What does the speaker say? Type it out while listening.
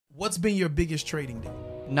What's been your biggest trading day?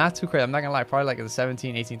 Not too crazy. I'm not gonna lie. Probably like the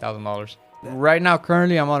 $18,000. Right now,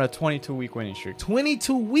 currently, I'm on a 22-week winning streak.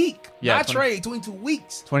 22 week, Yeah, not trade. 22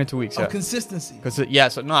 weeks 22 weeks, of yeah. consistency.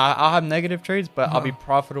 So no, I'll have negative trades, but I'll be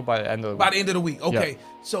profitable by the end of the week. By the end of the week, okay. Yeah.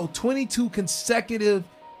 So 22 consecutive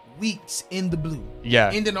weeks in the blue.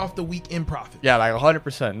 Yeah. Ending off the week in profit. Yeah, like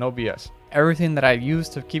 100%, no BS. Everything that I use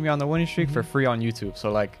to keep me on the winning streak for free on YouTube.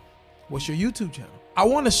 So like, What's your YouTube channel? I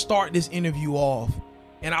want to start this interview off,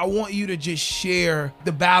 and I want you to just share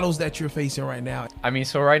the battles that you're facing right now. I mean,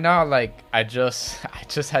 so right now, like I just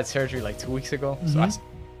had surgery like 2 weeks ago. So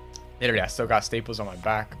I still got staples on my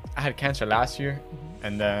back. I had cancer last year,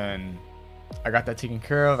 and then I got that taken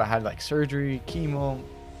care of. I had like surgery, chemo,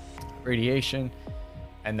 radiation,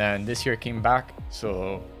 and then this year it came back.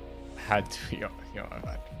 So I had to,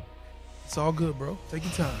 It's all good, bro. Take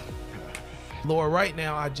your time. Lord, right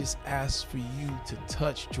now, I just ask for you to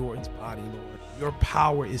touch Jordan's body, Lord. Your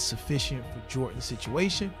power is sufficient for Jordan's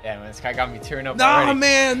situation. Yeah, man, this guy got me tearing up Nah, already.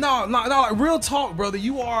 man, no. Like, real talk, brother.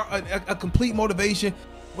 You are a complete motivation.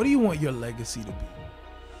 What do you want your legacy to be?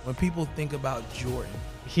 When people think about Jordan,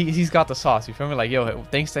 He's got the sauce. You feel me? Like, yo,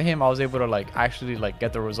 thanks to him, I was able to like actually like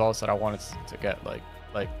get the results that I wanted to get. Like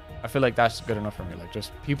I feel like that's good enough for me. Like,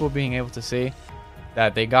 just people being able to say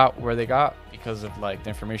that they got where they got because of like the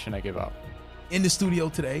information I give out. in the studio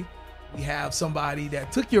today, we have somebody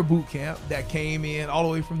that took your boot camp, that came in all the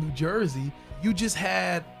way from New Jersey. You just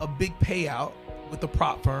had a big payout with the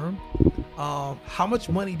prop firm. How much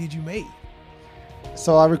money did you make?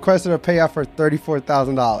 So I requested a payout for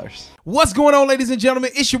 $34,000. What's going on, ladies and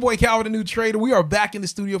gentlemen? It's your boy Calvin, the New Trader. We are back in the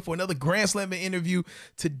studio for another Grand Slam interview.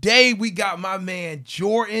 Today, we got my man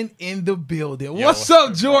Jordan in the building. What's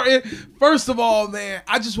up, Jordan? First of all, man,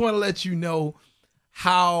 I just want to let you know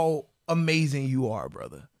how amazing you are,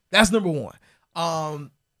 brother. That's number one.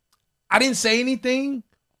 I didn't say anything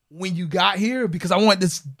when you got here because I wanted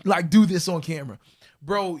to do this on camera.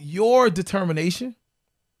 Bro, your determination,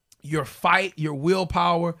 your fight, your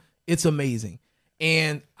willpower, it's amazing.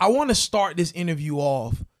 And I want to start this interview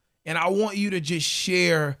off, and I want you to just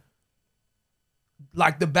share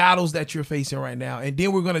like the battles that you're facing right now. And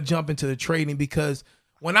then we're going to jump into the trading, because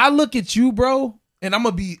when I look at you, bro, and I'm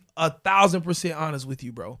going to be 1,000% honest with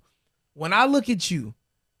you, bro. When I look at you,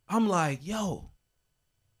 I'm like, yo,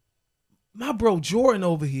 my bro Jordan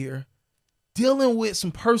over here dealing with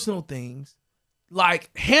some personal things,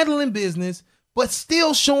 like handling business, but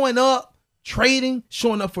still showing up, trading,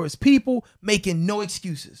 showing up for his people, making no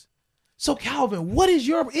excuses. So Calvin, what is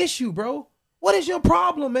your issue, bro? What is your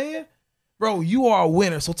problem, man? Bro, you are a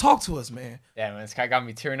winner, so talk to us, man. Yeah, man, this guy got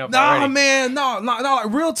me tearing up Nah, already. man, no,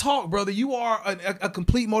 like, real talk, brother. You are a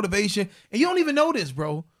complete motivation, and you don't even know this,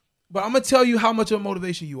 bro. But I'm going to tell you how much of a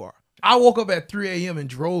motivation you are. I woke up at 3 a.m. and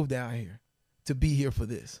drove down here to be here for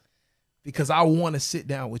this because I want to sit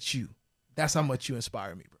down with you. That's how much you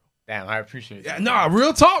inspire me, bro. Damn, I appreciate it. Yeah, nah,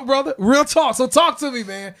 real talk, brother. Real talk. So talk to me,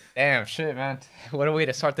 man. Damn, shit, man. What a way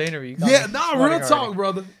to start the interview. Yeah, nah, real talk,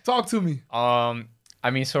 brother. Talk to me. I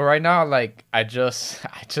mean, so right now, like I just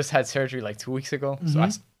had surgery like 2 weeks ago. So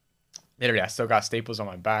I still got staples on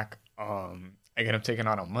my back. I get them taken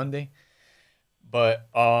out on Monday. But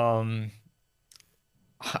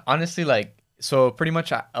honestly, like, so pretty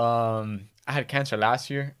much I had cancer last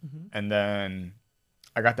year, and then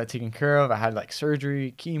I got that taken care of. I had like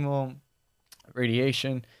surgery, chemo,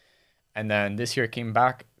 radiation, and then this year it came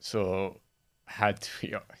back. So I had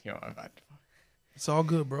to, It's all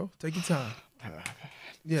good, bro. Take your time.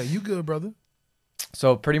 Yeah, you good, brother.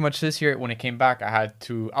 So pretty much this year when it came back, I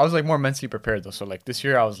was like more mentally prepared though. So like this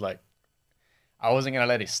year I was like, I wasn't going to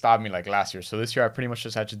let it stop me like last year. So this year I pretty much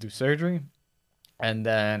just had to do surgery, and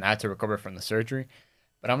then I had to recover from the surgery.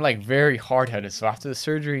 But I'm like very hard-headed. So after the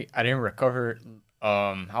surgery, I didn't recover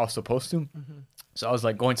how I was supposed to. So I was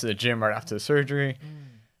like going to the gym right after the surgery.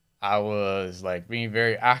 I was like being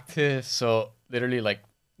very active. So literally like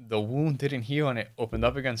the wound didn't heal and it opened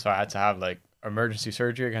up again. So I had to have like emergency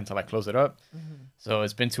surgery again to like close it up. So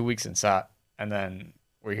it's been 2 weeks since that. And then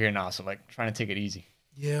we're here now. So like trying to take it easy.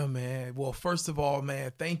 Yeah, man. Well, first of all,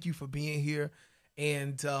 man, thank you for being here.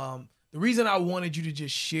 And the reason I wanted you to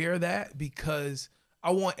just share that, because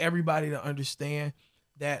I want everybody to understand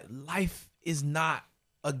that life is not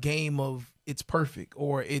a game of it's perfect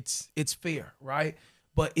or it's fair, right?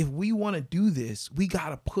 But if we want to do this, we got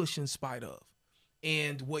to push in spite of.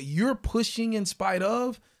 And what you're pushing in spite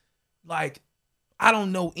of, like, I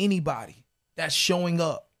don't know anybody that's showing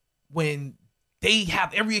up when they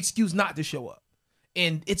have every excuse not to show up.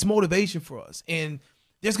 And it's motivation for us. And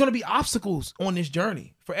there's going to be obstacles on this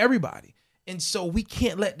journey for everybody. And so we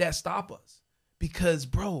can't let that stop us, because,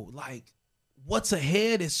 bro, like, what's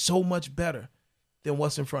ahead is so much better than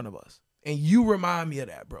what's in front of us. And you remind me of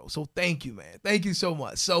that, bro. So thank you, man. Thank you so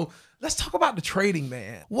much. So let's talk about the trading,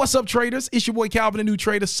 man. What's up, traders? It's your boy Calvin, the new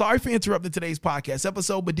trader. Sorry for interrupting today's podcast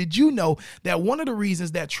episode, but did you know that one of the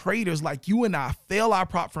reasons that traders like you and I fail our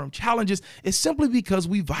prop firm challenges is simply because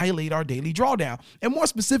we violate our daily drawdown? And more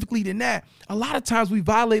specifically than that, a lot of times we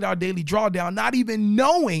violate our daily drawdown not even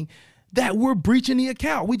knowing that we're breaching the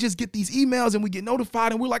account. We just get these emails and we get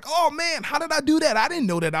notified and we're like, oh man, how did I do that? I didn't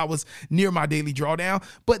know that I was near my daily drawdown.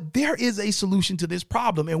 But there is a solution to this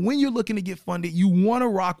problem. And when you're looking to get funded, you want to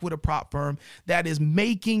rock with a prop firm that is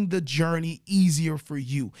making the journey easier for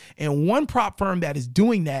you. And one prop firm that is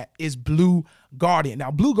doing that is Blue Guardian.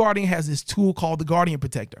 Now, Blue Guardian has this tool called the Guardian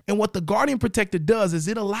Protector. And what the Guardian Protector does is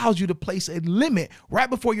it allows you to place a limit right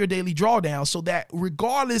before your daily drawdown so that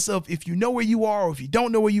regardless of if you know where you are or if you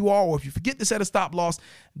don't know where you are or if you forget to set a stop loss,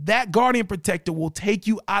 that Guardian Protector will take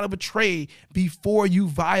you out of a trade before you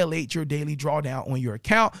violate your daily drawdown on your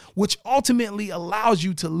account, which ultimately allows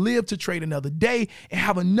you to live to trade another day and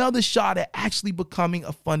have another shot at actually becoming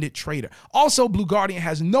a funded trader. Also, Blue Guardian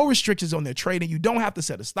has no restrictions on their trading. You don't have to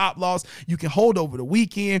set a stop loss. You can hold over the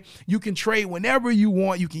weekend. You can trade whenever you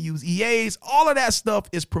want. You can use EAs. All of that stuff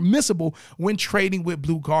is permissible when trading with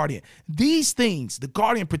Blue Guardian. These things, the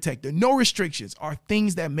Guardian Protector, no restrictions, are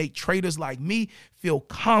things that make traders like me feel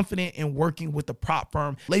confident in working with the prop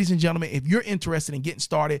firm. Ladies and gentlemen, if you're interested in getting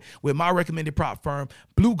started with my recommended prop firm,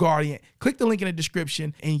 Blue Guardian, click the link in the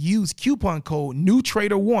description and use coupon code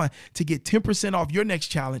NEWTRADER1 to get 10% off your next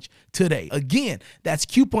challenge today. Again, that's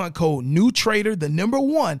coupon code NEWTRADER, the number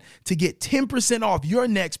 1, to get 10% off your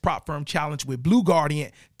next prop firm challenge with Blue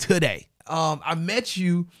Guardian today. I met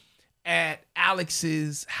you at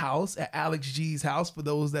Alex's house, at Alex G's house. For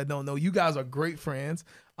those that don't know, you guys are great friends.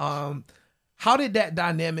 How did that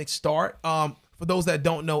dynamic start? For those that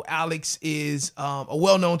don't know, Alex is a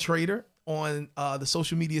well-known trader on the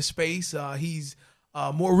social media space. He's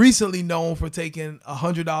more recently known for taking a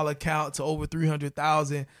 $100 account to over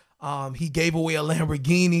 300,000. He gave away a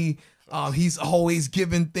Lamborghini. He's always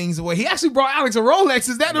giving things away. He actually brought Alex a Rolex.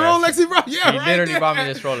 Is that the Rolex he brought? Yeah, he right literally there. bought me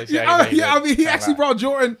this Rolex. Yeah, I mean, he actually brought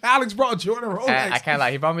Jordan. Alex brought Jordan a Rolex. I can't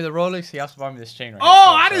lie. He bought me the Rolex. He also bought me this chain right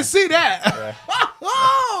Oh, here. I didn't see that. Yeah.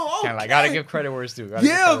 Oh, okay. Can't lie. Gotta give credit where it's due.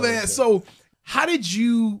 Yeah, man. So how did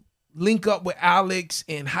you link up with Alex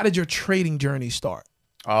and how did your trading journey start?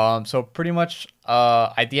 So pretty much,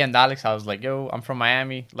 at the end, Alex, I was like, yo, I'm from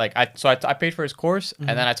Miami. Like, I paid for his course, and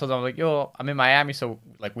then I told him, I'm like, yo, I'm in Miami. So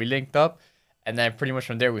like we linked up, and then pretty much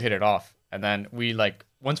from there we hit it off. And then we like,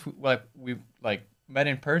 once we met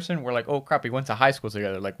in person, we're like, oh crap, we went to high school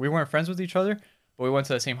together. Like we weren't friends with each other, but we went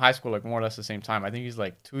to the same high school, like more or less the same time. I think he's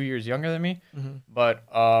like 2 years younger than me, but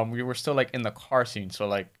we were still like in the car scene. So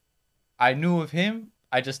like I knew of him,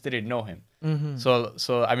 I just didn't know him.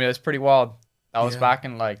 So I mean, it's pretty wild. That was back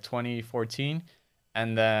in like 2014,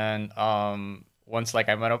 and then once like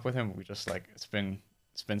I met up with him, we just like it's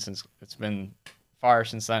been far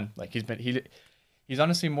since then. Like he's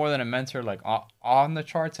honestly more than a mentor. Like on the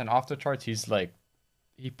charts and off the charts, he's like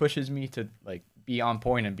he pushes me to like be on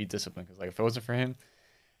point and be disciplined. Because like if it wasn't for him,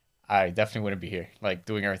 I definitely wouldn't be here like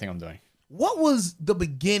doing everything I'm doing. What was the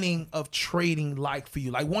beginning of trading like for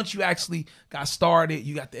you? Like once you actually got started,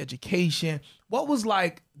 you got the education. What was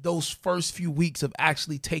like those first few weeks of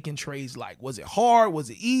actually taking trades like? Was it hard? Was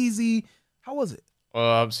it easy? How was it?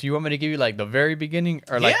 So you want me to give you like the very beginning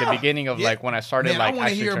or like the beginning of like when I started? Man, like I want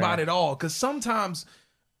to hear trading? about it all because sometimes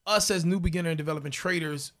us as new beginner and development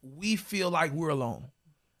traders, we feel like we're alone.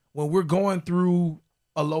 When we're going through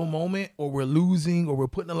a low moment or we're losing or we're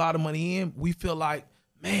putting a lot of money in, we feel like,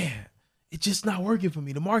 man, it's just not working for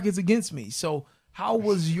me. The market's against me. So how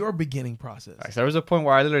was your beginning process? So there was a point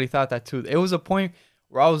where I literally thought that too. It was a point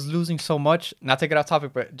where I was losing so much, not to get off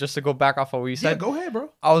topic, but just to go back off of what you said. Yeah, go ahead,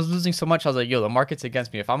 bro. I was losing so much. I was like, yo, the market's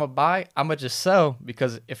against me. If I'm a buy, I'm going to just sell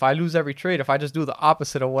because if I lose every trade, if I just do the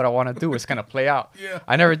opposite of what I want to do, it's going to play out. Yeah.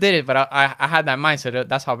 I never did it, but I had that mindset.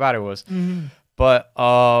 That's how bad it was. But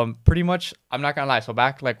pretty much, I'm not going to lie. So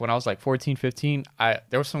back like when I was like 14, 15, there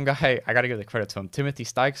was some guy, I got to give the credit to him, Timothy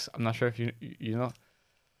Stikes. I'm not sure if you know.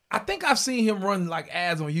 I think I've seen him run like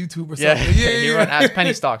ads on YouTube or something. Yeah, he run ads,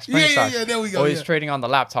 penny stocks. Yeah, there we go. Always trading on the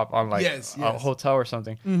laptop on like a hotel or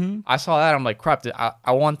something. I saw that. I'm like, crap,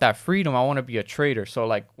 I want that freedom. I want to be a trader. So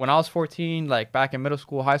like when I was 14, like back in middle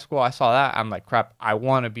school, high school, I saw that. I'm like, crap, I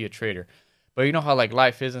want to be a trader. But you know how like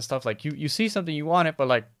life is and stuff. Like you see something, you want it, but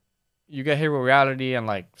like you get hit with reality and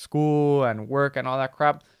like school and work and all that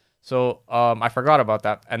crap. So I forgot about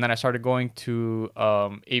that, and then I started going to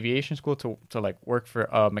aviation school to like work for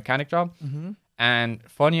a mechanic job. And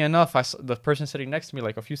funny enough, the person sitting next to me,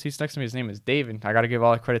 like a few seats next to me, his name is David. I got to give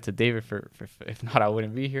all the credit to David for if not, I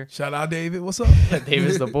wouldn't be here. Shout out David. What's up?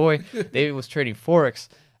 David's the boy. David was trading Forex.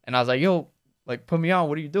 And I was like, yo, like, put me on.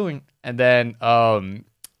 What are you doing? And then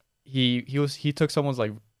he took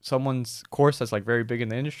someone's course that's like very big in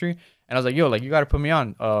the industry. And I was like, yo, like, you got to put me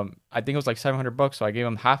on. I think it was like $700. So I gave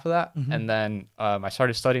him half of that. Mm-hmm. And then I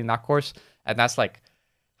started studying that course. And that's like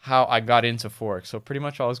how I got into Forex. So pretty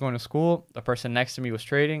much while I was going to school, the person next to me was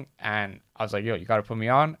trading. And I was like, yo, you got to put me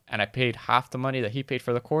on. And I paid half the money that he paid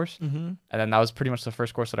for the course. Mm-hmm. And then that was pretty much the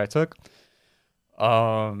first course that I took.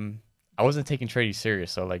 I wasn't taking trading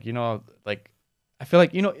serious. So like, you know, like, I feel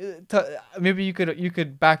like, you know, maybe you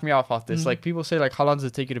could back me off this. Mm-hmm. Like, people say, like, how long does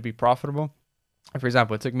it take you to be profitable? For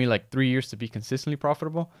example, it took me like 3 years to be consistently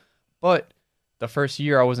profitable, but the first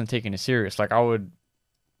year I wasn't taking it serious. Like, I would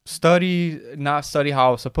not study how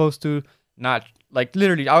I was supposed to, not like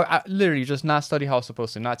I literally just not study how I was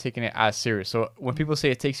supposed to, not taking it as serious. So when people say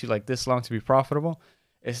it takes you like this long to be profitable,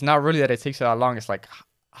 it's not really that it takes you that long. It's like,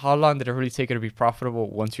 how long did it really take you to be profitable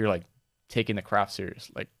once you're like taking the craft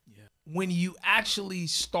serious? Like, when you actually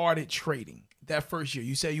started trading that first year,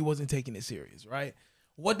 you said you wasn't taking it serious, right?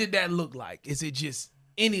 What did that look like? Is it just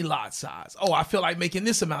any lot size? Oh, I feel like making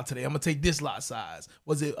this amount today. I'm going to take this lot size.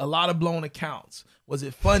 Was it a lot of blown accounts? Was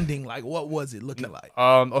it funding? Like, what was it looking like?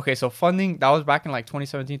 Okay, so funding, that was back in like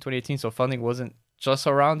 2017, 2018. So funding wasn't just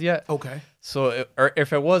around yet. Okay. So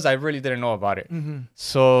if it was, I really didn't know about it. Mm-hmm.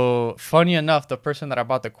 So funny enough, the person that I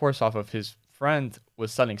bought the course off of, his friend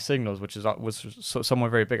was selling signals, which was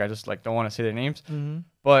someone very big. I just like don't want to say their names. Mm-hmm.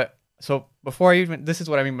 But so before this is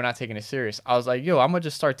what I mean by not taking it serious. I was like, yo, I'm gonna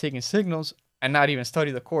just start taking signals and not even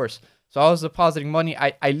study the course. So I was depositing money.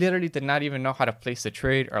 I literally did not even know how to place the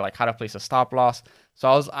trade or like how to place a stop loss.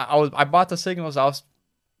 So I bought the signals. I was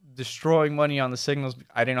destroying money on the signals.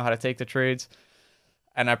 I didn't know how to take the trades,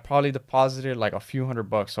 and I probably deposited like a few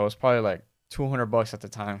 $100. So it was probably like $200 at the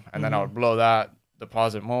time, and then I would blow that,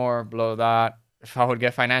 deposit more, blow that. If I would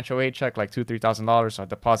get financial aid check like $2,000-$3,000, so I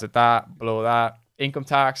deposit that, blow that. Income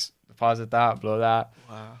tax, deposit that, blow that.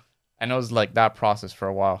 Wow. And it was like that process for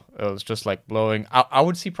a while. It was just like blowing. I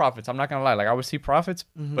would see profits. I'm not gonna lie. Like, I would see profits,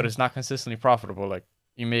 but it's not consistently profitable. Like,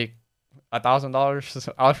 you make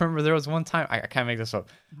 $1,000. I remember there was one time, I can't make this up.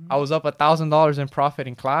 I was up $1,000 in profit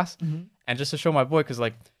in class, and just to show my boy, because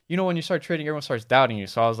like, you know, when you start trading, everyone starts doubting you.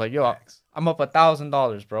 So I was like, yo, I'm up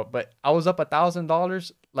 $1,000, bro. But I was up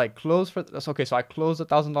 $1,000, like closed for that's okay. So I closed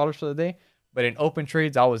 $1,000 for the day, but in open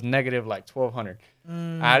trades, I was negative like 1,200.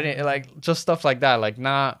 I didn't like just stuff like that. Like,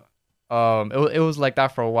 not. It was like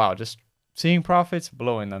that for a while, just seeing profits,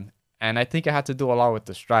 blowing them. And I think it had to do a lot with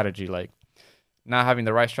the strategy, like not having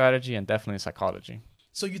the right strategy, and definitely psychology.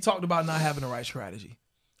 So you talked about not having the right strategy.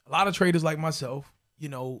 A lot of traders like myself, you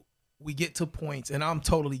know, we get to points, and I'm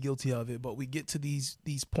totally guilty of it, but we get to these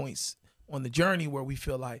points on the journey where we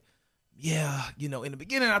feel like, yeah, you know, in the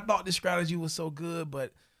beginning I thought this strategy was so good,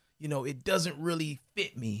 but you know, it doesn't really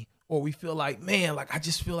fit me. Or we feel like, man, like I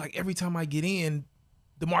just feel like every time I get in,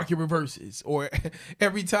 the market reverses, or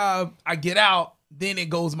every time I get out, then it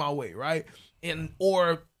goes my way, right?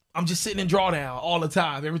 Or I'm just sitting in drawdown all the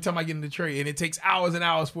time every time I get in the trade, and it takes hours and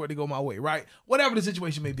hours for it to go my way, right? Whatever the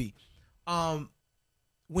situation may be.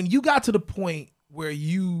 When you got to the point where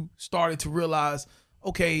you started to realize,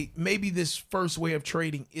 okay, maybe this first way of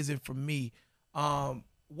trading isn't for me,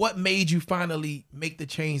 what made you finally make the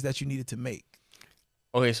change that you needed to make?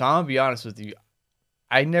 Okay, so I'm gonna be honest with you.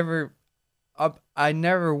 I never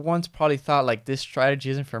once probably thought like this strategy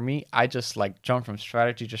isn't for me. I just like jumped from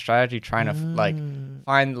strategy to strategy, trying to like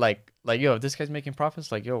find like yo, if this guy's making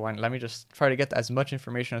profits, like yo, let me just try to get as much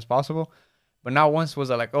information as possible. But not once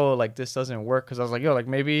was I like, oh, like this doesn't work, because I was like, yo, like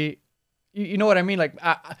maybe you know what I mean? Like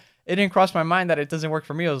it didn't cross my mind that it doesn't work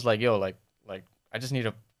for me. I was like, yo, like I just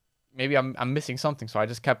need maybe I'm missing something. So I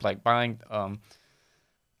just kept like buying. I'm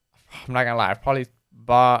not gonna lie, I probably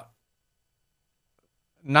bought,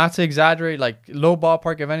 not to exaggerate, like low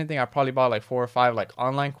ballpark, if anything, I probably bought like 4 or 5 like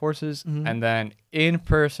online courses, and then in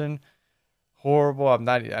person, horrible. I'm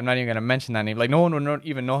not even gonna mention that name. Like, no one would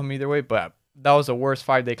even know him either way. But that was the worst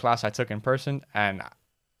 5-day class I took in person, and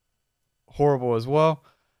horrible as well.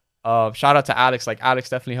 Shout out to Alex. Like, Alex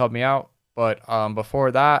definitely helped me out. But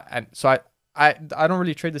before that, and so I don't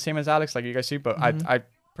really trade the same as Alex, like you guys see. But I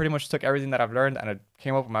pretty much took everything that I've learned and I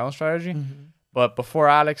came up with my own strategy. But before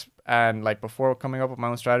Alex, and like before coming up with my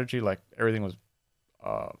own strategy, like everything was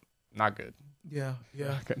not good. Yeah.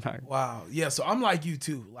 Not Wow. Yeah. So I'm like you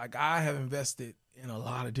too. Like, I have invested in a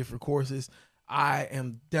lot of different courses. I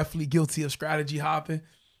am definitely guilty of strategy hopping.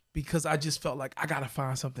 because I just felt like I got to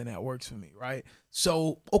find something that works for me, right?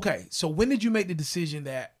 So, okay. So when did you make the decision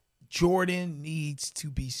that Jordan needs to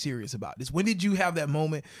be serious about this? When did you have that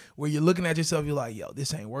moment where you're looking at yourself, you're like, yo,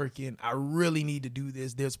 this ain't working. I really need to do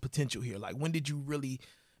this. There's potential here. Like, when did you really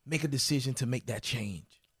make a decision to make that change?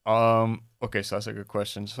 Okay, so that's a good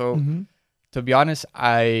question. So to be honest,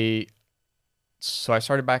 I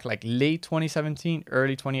started back like late 2017,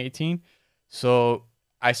 early 2018. So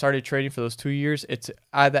I started trading for those 2 years. It's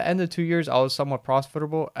at the end of 2 years, I was somewhat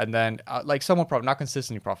profitable, and then like somewhat profitable, not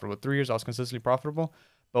consistently profitable. 3 years, I was consistently profitable.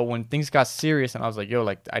 But when things got serious and I was like, yo,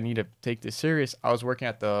 like I need to take this serious, I was working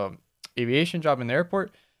at the aviation job in the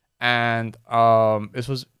airport. And this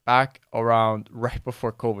was back around right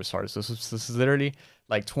before COVID started. So this is literally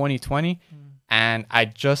like 2020. And I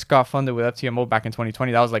just got funded with FTMO back in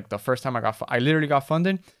 2020. That was like the first time I literally got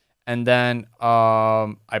funded. And then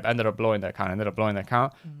I ended up blowing that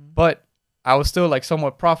account. But I was still like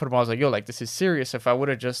somewhat profitable. I was like, yo, like this is serious. If I would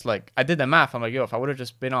have just like, I did the math. I'm like, yo, if I would have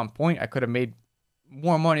just been on point, I could have made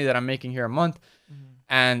more money that I'm making here a month.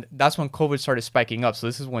 And that's when COVID started spiking up. So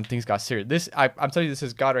this is when things got serious. I'm telling you, this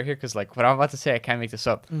is God right here, because like what I'm about to say, I can't make this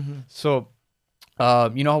up. So,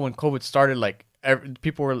 you know how when COVID started, like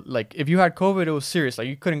people were like, if you had COVID, it was serious. Like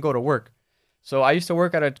you couldn't go to work. So I used to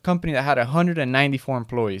work at a company that had 194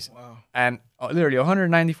 employees. Wow. And literally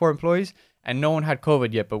 194 employees, and no one had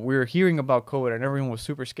COVID yet. But we were hearing about COVID, and everyone was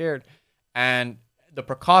super scared. And the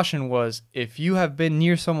precaution was, if you have been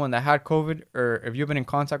near someone that had COVID, or if you've been in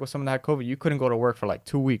contact with someone that had COVID, you couldn't go to work for like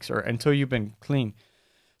 2 weeks or until you've been clean.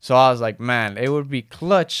 So I was like, man, it would be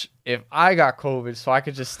clutch if I got COVID so I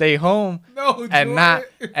could just stay home and not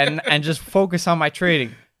and just focus on my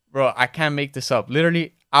trading. Bro, I can't make this up.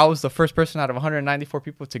 Literally, I was the first person out of 194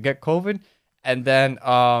 people to get COVID, and then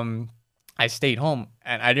I stayed home,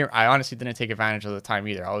 and I honestly didn't take advantage of the time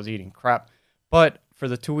either. I was eating crap. But for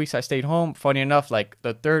the 2 weeks I stayed home, funny enough, like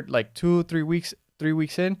the third, like 3 weeks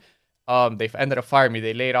in, they ended up firing me.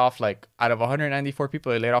 They laid off, like out of 194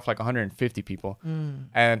 people, they laid off like 150 people.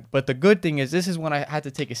 But the good thing is, this is when I had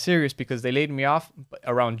to take it serious, because they laid me off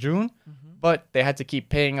around June, but they had to keep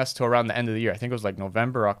paying us to around the end of the year. I think it was like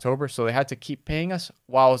November or October. So they had to keep paying us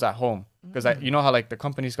while I was at home, because you know how like the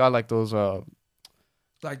companies got like those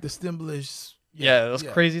like the stimulus. Yeah, those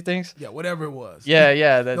crazy things. Yeah, whatever it was.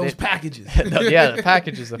 Yeah. Those packages.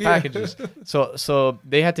 The packages. So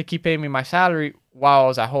they had to keep paying me my salary while I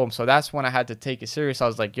was at home. So that's when I had to take it serious. I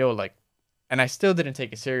was like, yo, like, and I still didn't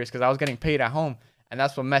take it serious because I was getting paid at home. And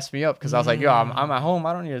that's what messed me up, because I was like, yo, I'm at home.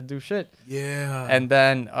 I don't need to do shit. Yeah. And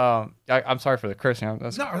then I'm sorry for the cursing.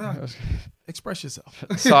 No. Express yourself.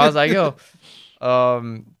 So I was like, yo,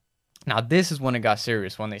 now this is when it got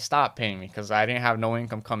serious, when they stopped paying me, because I didn't have no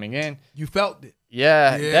income coming in. You felt it.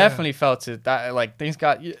 Yeah, definitely felt it. That like things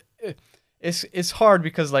got, it's hard,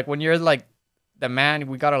 because like when you're like the man,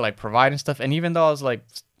 we gotta like provide and stuff. And even though I was like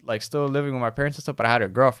still living with my parents and stuff, but I had a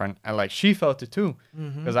girlfriend, and like she felt it too,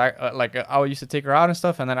 because I used to take her out and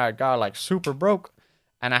stuff, and then I got like super broke,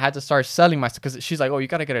 and I had to start selling my stuff, because she's like, oh, you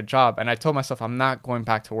gotta get a job. And I told myself, I'm not going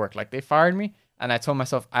back to work. Like they fired me, and I told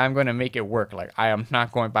myself, I'm going to make it work. Like, I am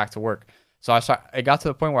not going back to work. So it got to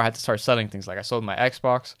the point where I had to start selling things. Like, I sold my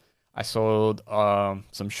Xbox. I sold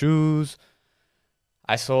some shoes.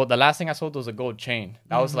 The last thing I sold was a gold chain.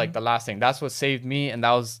 That was, like, the last thing. That's what saved me. And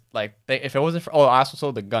that was, like, if it wasn't for... Oh, I also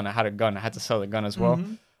sold the gun. I had a gun. I had to sell the gun as well.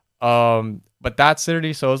 But that's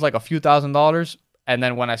literally... So, it was, like, a few $1,000s. And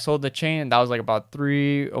then when I sold the chain, that was, like, about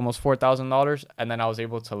almost $4,000. And then I was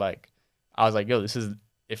able to, like... I was like, yo, this is...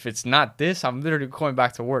 If it's not this, I'm literally going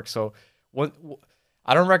back to work. So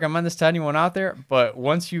I don't recommend this to anyone out there, but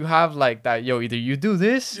once you have like that, yo, either you do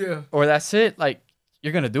this or that's it, like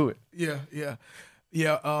you're going to do it.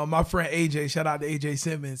 Yeah. My friend AJ, shout out to AJ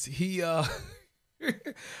Simmons. He, I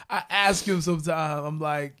ask him sometimes, I'm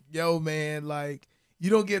like, yo, man, like, you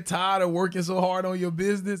don't get tired of working so hard on your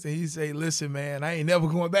business? And he say, listen, man, I ain't never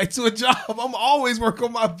going back to a job. I'm always working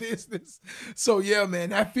on my business. So, yeah, man,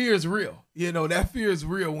 that fear is real. You know, that fear is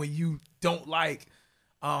real when you don't like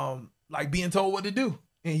being told what to do.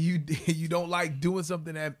 And you don't like doing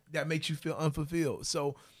something that makes you feel unfulfilled.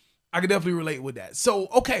 So I can definitely relate with that. So,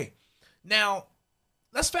 okay, now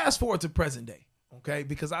let's fast forward to present day, okay?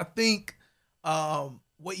 Because I think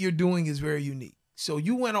what you're doing is very unique. So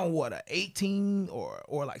you went on what, a 18 or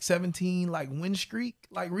like 17 like win streak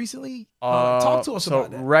like recently? Talk to us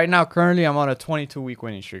about that. Right now, currently, I'm on a 22-week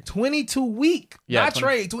winning streak. 22 week, yeah, not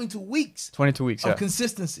trade. 22 weeks. 22 weeks of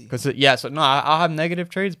consistency. So no, I'll have negative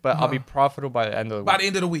trades, but I'll be profitable by the end of the week. By the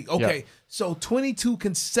end of the week, okay. So 22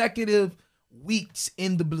 consecutive weeks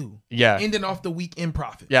in the blue. Yeah. Ending off the week in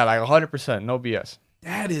profit. Yeah, like 100%, no BS.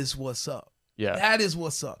 That is what's up. Yeah. That is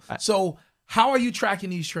what's up. So how are you tracking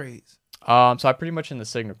these trades? So I pretty much in the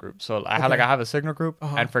Signal group. So I Okay. have a Signal group,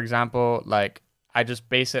 and for example, like I just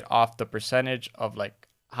base it off the percentage of like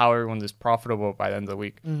how everyone is profitable by the end of the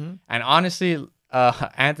week. And honestly,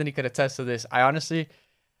 Anthony could attest to this.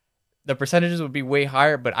 The percentages would be way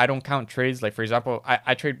higher, but I don't count trades. Like for example,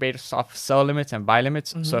 I trade based off sell limits and buy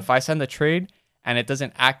limits. So if I send a trade and it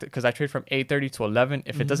doesn't act, because I trade from 8:30 to 11,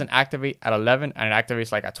 if it doesn't activate at 11 and it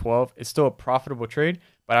activates like at 12, it's still a profitable trade,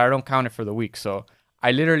 but I don't count it for the week. So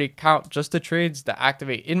I literally count just the trades that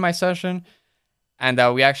activate in my session and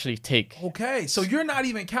that we actually take. Okay, so you're not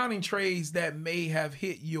even counting trades that may have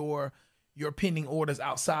hit your pending orders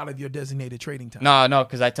outside of your designated trading time. No,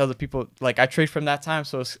 because I tell the people, like, I trade from that time,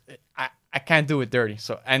 so I can't do it dirty.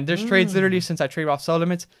 So, and there's trades literally since I trade off sell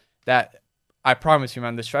limits that I promise you,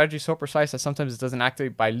 man, the strategy is so precise that sometimes it doesn't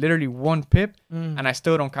activate by literally 1 pip, and I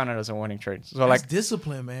still don't count it as a winning trade. So, That's like,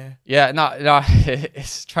 discipline, man. yeah, no,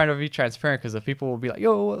 it's trying to be transparent because the people will be like,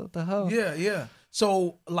 yo, what the hell? Yeah.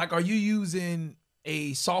 So, like, are you using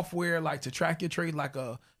a software like to track your trade, like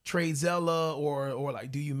a TradeZella, or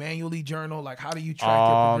like, do you manually journal? Like, how do you track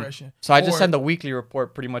your progression? So I just send a weekly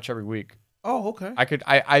report pretty much every week. Oh, okay.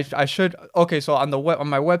 I should. Okay, so on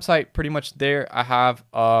my website, pretty much there I have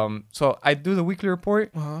so I do the weekly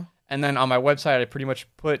report, and then on my website I pretty much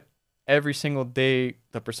put every single day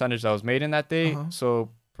the percentage that was made in that day.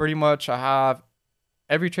 So pretty much I have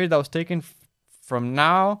every trade that was taken from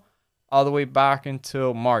now all the way back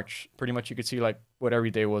until March. Pretty much you could see like what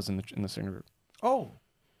every day was in the Signal group. Oh,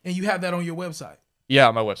 and you have that on your website Yeah,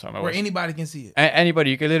 on my website. where anybody can see it.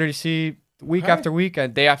 Anybody, you can literally see week Okay. after week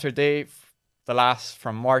and day after day, the last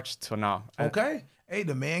from March till now. Okay. Hey,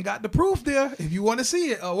 the man got the proof there. If you want to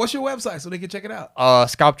see it, what's your website so they can check it out?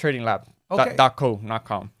 Scalp Trading Lab. Okay. .co, not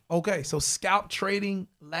com. Okay, so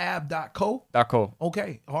scalptradinglab.co. .co.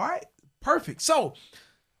 Okay, all right, perfect. So,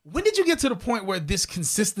 when did you get to the point where this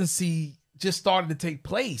consistency just started to take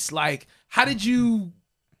place? Like, how did you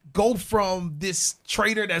go from this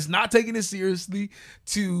trader that's not taking it seriously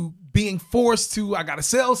to being forced to, I gotta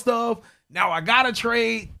sell stuff, now I gotta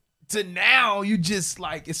trade, to now you just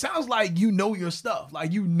like, it sounds like you know your stuff.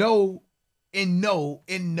 Like you know again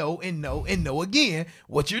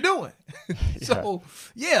what you're doing. So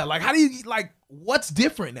yeah, like how do you, like, what's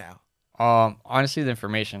different now? Honestly, the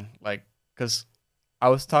information, like, because I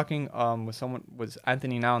was talking with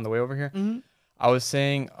Anthony now on the way over here. I was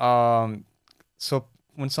saying so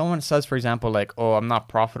when someone says, for example, like, oh, I'm not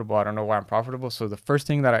profitable, I don't know why I'm profitable. So the first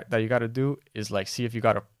thing that you got to do is like see if you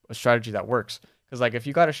got a strategy that works. Because like if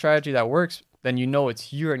you got a strategy that works, then you know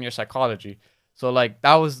it's you and your psychology. So like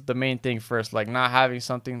that was the main thing first, like not having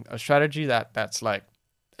a strategy that's like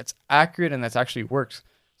it's accurate and that's actually works.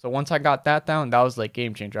 So once I got that down, that was like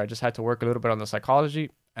game changer. I just had to work a little bit on the psychology,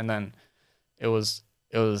 and then it was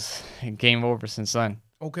game over since then.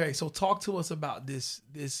 Okay, so talk to us about this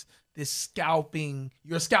scalping.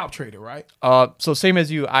 You're a scalp trader, right? So same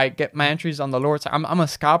as you, I get my entries on the lower side. I'm a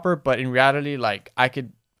scalper, but in reality, like I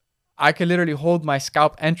could literally hold my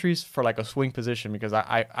scalp entries for like a swing position because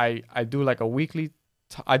I do like a weekly,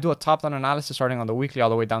 I do a top down analysis starting on the weekly all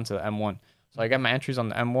the way down to the M1. So I get my entries on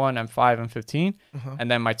the M1, M5, M15,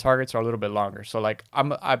 and then my targets are a little bit longer. So like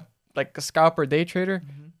I'm like a scalper day trader,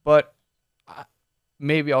 but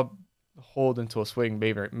maybe I'll hold into a swing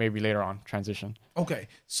maybe later on transition. Okay,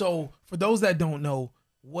 so for those that don't know,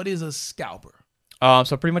 what is a scalper?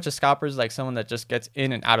 So pretty much a scalper is like someone that just gets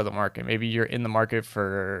in and out of the market. Maybe you're in the market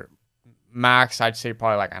for max, I'd say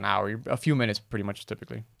probably like an hour, a few minutes pretty much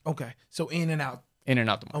typically. Okay, so in and out the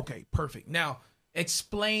market. Okay, perfect. Now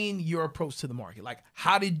explain your approach to the market. Like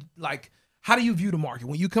how do you view the market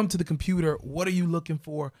when you come to the computer? What are you looking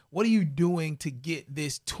for? What are you doing to get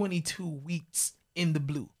this 22 weeks in the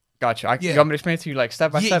blue? Gotcha. You want me to explain it to you like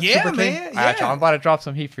step by step? Yeah, super man. clean? Gotcha. I'm about to drop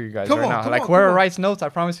some heat for you guys Come right on, now. come Like on, whoever come on. writes notes, I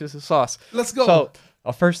promise you it's a sauce. Let's go. So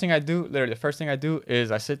the first thing I do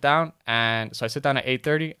is I sit down, and so I sit down at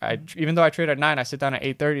 8:30. Even though I trade at 9, I sit down at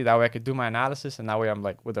 8:30. That way I could do my analysis, and that way I'm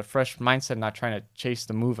like with a fresh mindset, not trying to chase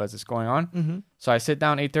the move as it's going on. So I sit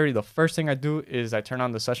down 8:30. The first thing I do is I turn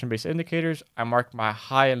on the session-based indicators. I mark my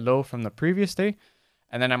high and low from the previous day,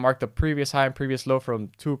 and then I mark the previous high and previous low from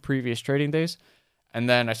 2 previous trading days. And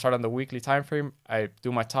then I start on the weekly time frame. I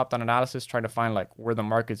do my top-down analysis, trying to find like where the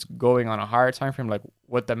market's going on a higher time frame, like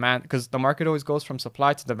what demand, because the market always goes from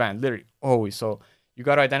supply to demand, literally always. So you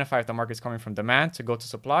got to identify if the market's coming from demand to go to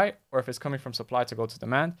supply, or if it's coming from supply to go to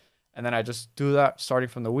demand. And then I just do that starting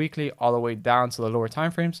from the weekly all the way down to the lower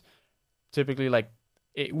time frames. Typically like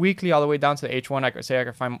weekly all the way down to the H1, I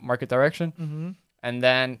can find market direction. And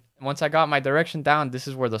then once I got my direction down, this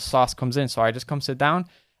is where the sauce comes in. So I just come sit down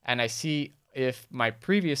and I see if my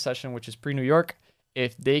previous session, which is pre-New York,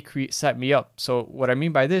 if they set me up. So what I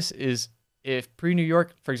mean by this is if pre-New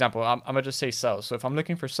York, for example, I'm going to just say sells. So if I'm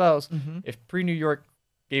looking for sells, if pre-New York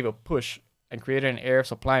gave a push and created an area of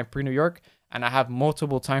supply in pre-New York, and I have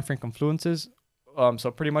multiple time frame confluences,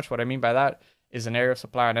 so pretty much what I mean by that is an area of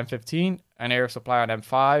supply on M15, an area of supply on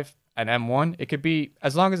M5, and M1. It could be,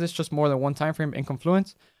 as long as it's just more than one time frame in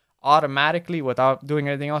confluence, automatically, without doing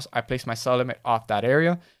anything else, I place my sell limit off that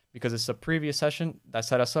area because it's the previous session that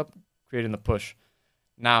set us up, creating the push.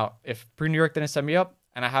 Now, if pre-New York didn't set me up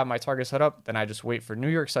and I have my target set up, then I just wait for New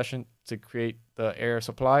York session to create the area of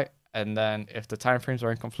supply. And then if the time frames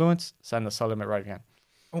are in confluence, send the sell limit right again.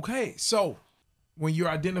 Okay, so when you're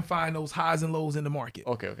identifying those highs and lows in the market,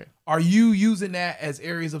 Okay. are you using that as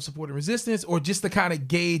areas of support and resistance, or just to kind of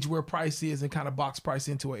gauge where price is and kind of box price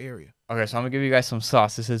into an area? Okay, so I'm gonna give you guys some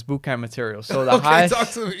sauce. This is bootcamp material. So the Okay, talk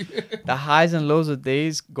to me. the highs and lows of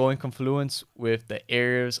days go in confluence with the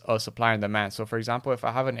areas of supply and demand. So for example, if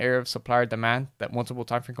I have an area of supply or demand that multiple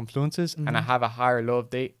time frame confluences, and I have a higher low of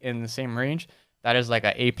day in the same range, that is like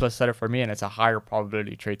an A+ setup for me, and it's a higher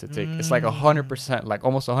probability trade to take. It's like 100%, like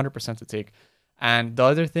almost 100% to take. And the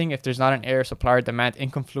other thing, if there's not an area of supply or demand in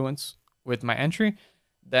confluence with my entry,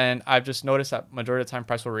 then I've just noticed that majority of the time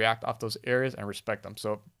price will react off those areas and respect them.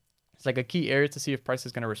 So it's like a key area to see if price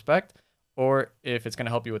is going to respect or if it's going to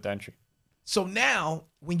help you with the entry. So now,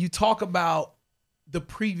 when you talk about the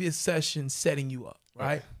previous session setting you up,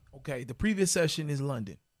 right? Okay, the previous session is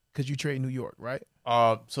London because you trade New York, right?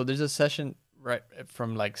 So there's a session right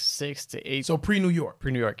from like 6 to 8. So pre-New York.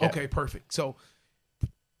 Pre-New York, yeah. Okay, perfect. So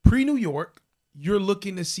pre-New York, you're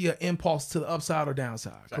looking to see an impulse to the upside or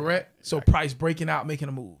downside, correct? So price breaking out, making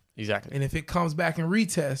a move. Exactly. And if it comes back and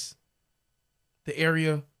retests the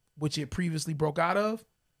area which it previously broke out of,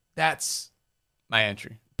 that's my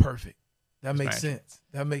entry. perfect. That makes sense.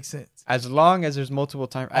 That makes sense. As long as there's multiple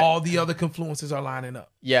time. All the other confluences are lining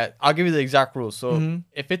up. Yeah, I'll give you the exact rules. So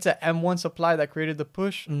if it's an M1 supply that created the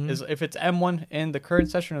push, is if it's M1 in the current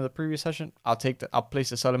session or the previous session, I'll place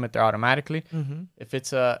the sell limit there automatically. If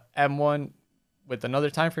it's a M1 with another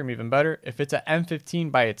time frame, even better. If it's a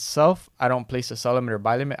M15 by itself, I don't place a sell limit or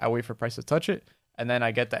buy limit. I wait for price to touch it, and then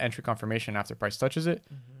I get the entry confirmation after price touches it.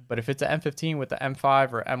 But if it's an M15 with the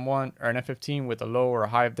M5 or M1 or an M15 with a low or a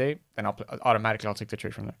high of day, then I'll take the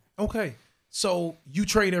trade from there. Okay. So you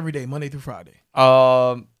trade every day, Monday through Friday.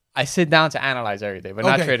 I sit down to analyze every day, but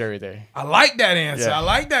not trade every day. I like that answer. Yeah. I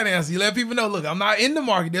like that answer. You let people know, look, I'm not in the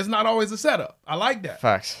market. There's not always a setup. I like that.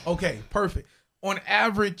 Facts. Okay, perfect. On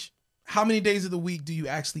average, how many days of the week do you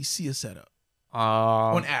actually see a setup?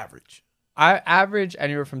 On average. I average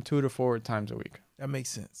anywhere from 2 to 4 times a week. That makes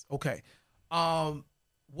sense. Okay.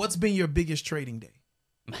 What's been your biggest trading day?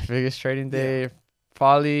 My biggest trading day,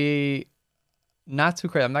 probably not too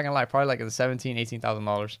crazy. I'm not gonna lie, probably like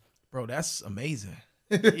 $17,000-$18,000. Bro, that's amazing.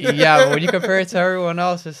 Yeah, but when you compare it to everyone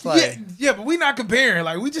else, it's like yeah, but we're not comparing.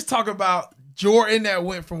 Like, we just talk about Jordan that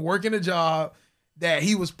went from working a job that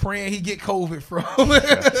he was praying he get COVID from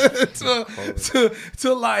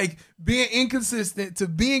to like being inconsistent to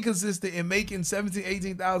being consistent and making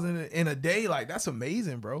 18,000 in a day. Like, that's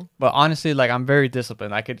amazing, bro. But honestly, like, I'm very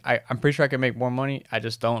disciplined. I'm pretty sure I can make more money. I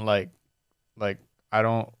just don't like I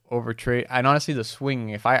don't overtrade. And honestly, the swing,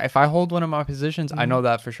 if I hold one of my positions, I know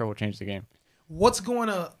that for sure will change the game. What's going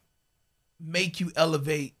to make you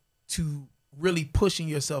elevate to really pushing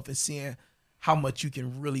yourself and seeing how much you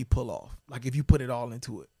can really pull off? Like, if you put it all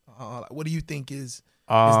into it, what do you think is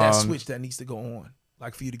that switch that needs to go on,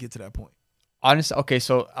 like, for you to get to that point? Honestly, okay,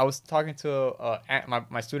 so I was talking to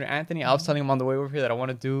my student Anthony. I was telling him on the way over here that I want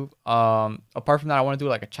to do, apart from that, I want to do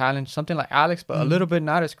like a challenge, something like Alex, but a little bit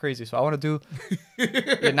not as crazy. So I want to do,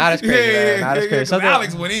 not as crazy, man, not as crazy.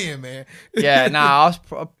 Alex went in, man. Yeah, nah,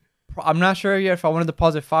 I'm not sure yet if I want to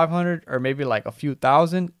deposit 500 or maybe like a few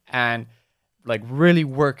thousand and like really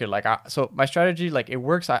work it. Like, so my strategy, like, it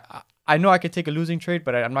works. I know I could take a losing trade,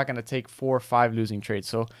 but I'm not going to take 4 or 5 losing trades.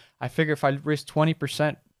 So I figure if I risk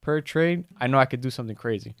 20% per trade, I know I could do something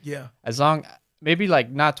crazy. Yeah. As long, maybe like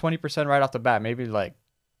not 20% right off the bat, maybe like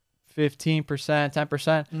 15%,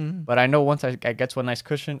 10%. But I know once I get to a nice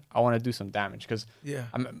cushion, I want to do some damage because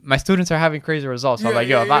my students are having crazy results. So I'm like,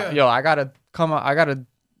 I got to come out. I got to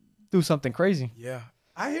do something crazy. Yeah.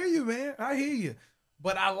 I hear you, man. I hear you.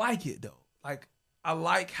 But I like it, though. Like, I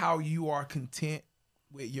like how you are content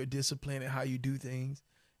with your discipline and how you do things.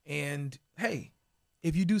 And, hey,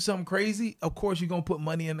 if you do something crazy, of course you're going to put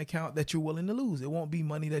money in the account that you're willing to lose. It won't be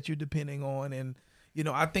money that you're depending on. And, you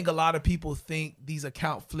know, I think a lot of people think these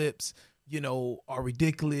account flips, you know, are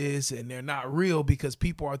ridiculous and they're not real because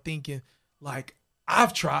people are thinking, like,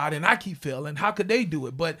 I've tried and I keep failing. How could they do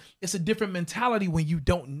it? But it's a different mentality when you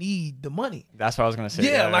don't need the money. That's what I was gonna say.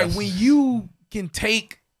 Yeah, like when you can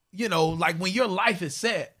take, like when your life is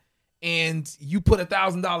set and you put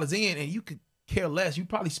 $1,000 in and you could care less, you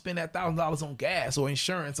probably spend that $1,000 on gas or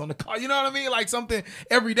insurance on the car. You know what I mean? Like something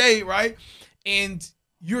every day, right? And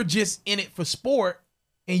you're just in it for sport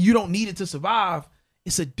and you don't need it to survive.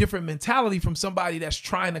 It's a different mentality from somebody that's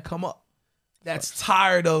trying to come up, that's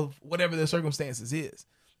tired of whatever their circumstances is.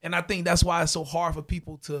 And I think that's why it's so hard for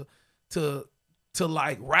people to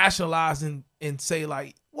like rationalize and say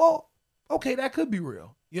like, well, okay, that could be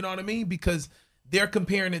real. You know what I mean? Because they're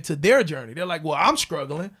comparing it to their journey. They're like, well, I'm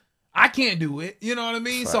struggling. I can't do it. You know what I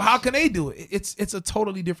mean? So how can they do it? It's a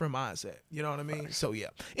totally different mindset. You know what I mean? So yeah.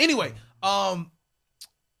 Anyway,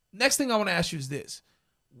 next thing I want to ask you is this.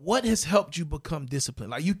 What has helped you become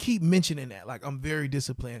disciplined? Like you keep mentioning that, like I'm very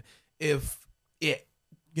disciplined. If it,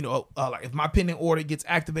 like if my pending order gets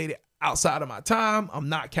activated outside of my time, I'm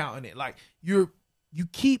not counting it. Like you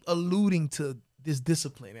keep alluding to this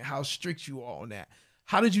discipline and how strict you are on that.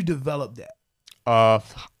 How did you develop that? I'm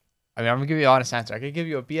gonna give you an honest answer. I could give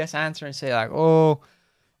you a BS answer and say like, oh,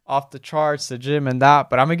 off the charts, the gym and that,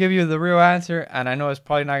 but I'm gonna give you the real answer. And I know it's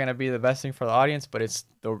probably not gonna be the best thing for the audience, but it's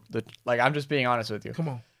the like I'm just being honest with you. Come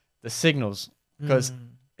on. The signals, because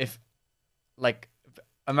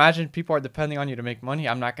imagine people are depending on you to make money.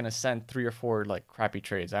 I'm not gonna send 3 or 4 like crappy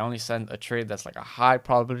trades. I only send a trade that's like a high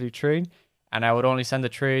probability trade, and I would only send a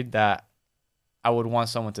trade that I would want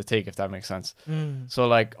someone to take, if that makes sense. So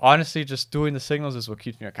like honestly, just doing the signals is what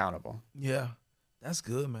keeps me accountable. Yeah, that's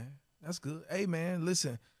good, man. That's good. Hey man,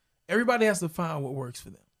 listen, everybody has to find what works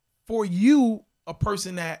for them. For you, a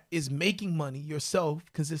person that is making money yourself,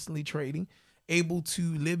 consistently trading, able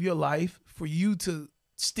to live your life, for you to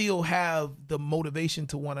still have the motivation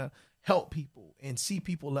to want to help people and see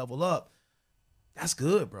people level up, that's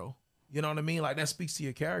good, bro. You know what I mean? Like that speaks to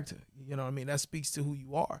your character. You know what I mean? That speaks to who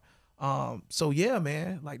you are. So yeah,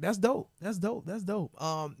 man, like that's dope. That's dope. That's dope.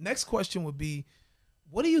 Next question would be,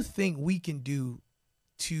 what do you think we can do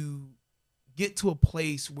to get to a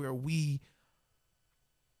place where we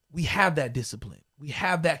have that discipline? We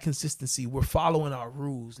have that consistency. We're following our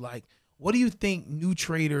rules. Like, what do you think new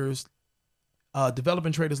traders,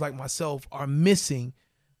 developing traders like myself are missing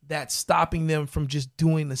that's stopping them from just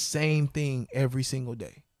doing the same thing every single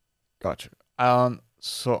day? Gotcha.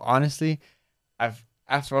 So honestly,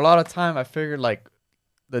 after a lot of time, I figured like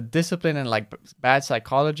the discipline and like bad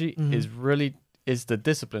psychology is the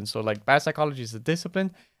discipline. So like bad psychology is the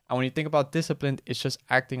discipline. And when you think about discipline, it's just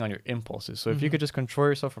acting on your impulses. So if you could just control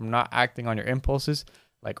yourself from not acting on your impulses,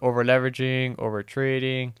 like over leveraging, over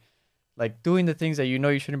trading, like doing the things that you know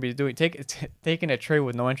you shouldn't be doing, taking a trade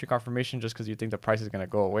with no entry confirmation just because you think the price is going to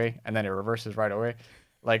go away and then it reverses right away.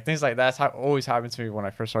 Like things like that's how always happened to me when I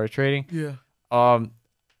first started trading. Yeah.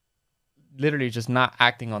 Literally just not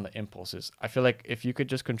acting on the impulses. I feel like if you could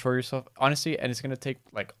just control yourself, honestly, and it's going to take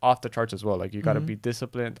like off the charts as well. Like you got to be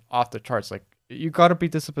disciplined off the charts. Like you got to be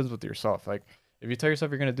disciplined with yourself. Like if you tell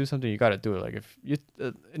yourself you're going to do something, you got to do it. Like if you,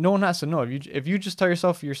 no one has to know. If you just tell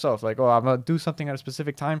yourself like, oh, I'm going to do something at a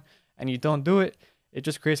specific time and you don't do it, it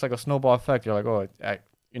just creates like a snowball effect. You're like, oh,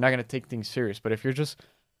 you're not going to take things serious. But if you're just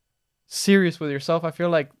serious with yourself, I feel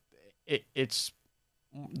like it's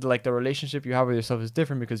like the relationship you have with yourself is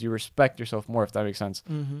different because you respect yourself more, if that makes sense.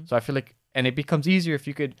 So I feel like, and it becomes easier if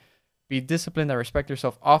you could be disciplined and respect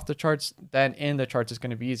yourself off the charts, then in the charts it's going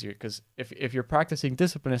to be easier. Because if you're practicing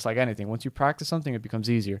discipline, it's like anything. Once you practice something, it becomes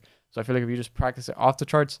easier. So I feel like if you just practice it off the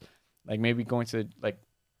charts, like maybe going to like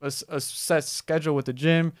a set schedule with the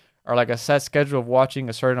gym or like a set schedule of watching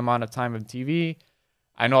a certain amount of time of TV.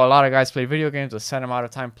 I know a lot of guys play video games, a set amount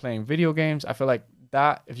of time playing video games. I feel like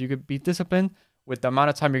that if you could be disciplined with the amount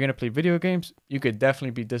of time you're going to play video games, you could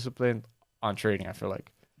definitely be disciplined on trading, I feel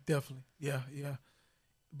like. Definitely. Yeah.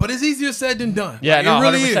 But it's easier said than done. Yeah, like, no, it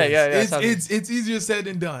really 100%. is. Yeah, it's easier said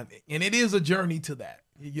than done. And it is a journey to that.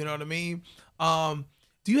 You know what I mean?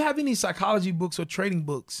 Do you have any psychology books or trading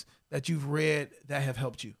books that you've read that have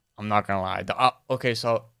helped you? I'm not going to lie. Okay,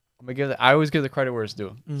 so I always give the credit where it's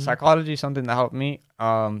due. Psychology is something that helped me.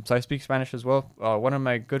 So I speak Spanish as well. One of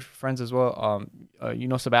my good friends as well,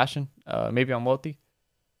 Sebastian, maybe on Multi.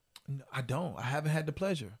 No, I don't. I haven't had the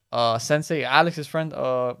pleasure. Sensei, Alex's friend,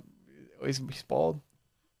 he's bald.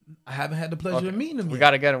 I haven't had the pleasure of meeting him yet. We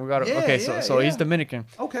got to get him. So he's Dominican.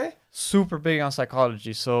 Okay. Super big on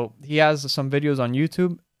psychology. So he has some videos on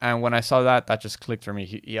YouTube. And when I saw that just clicked for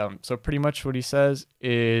me. So pretty much what he says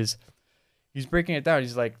is he's breaking it down.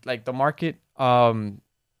 He's like the market,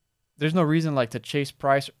 there's no reason like to chase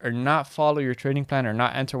price or not follow your trading plan or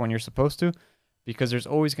not enter when you're supposed to. because there's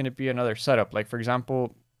always going to be another setup. Like, for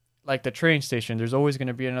example, like the train station, there's always going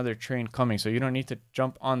to be another train coming. So you don't need to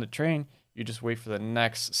jump on the train. You just wait for the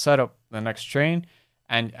next setup, the next train,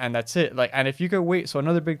 and that's it. Like, and if you could wait, so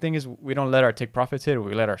another big thing is we don't let our take profits hit,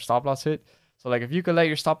 we let our stop loss hit. So like, if you could let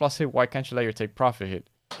your stop loss hit, why can't you let your take profit hit?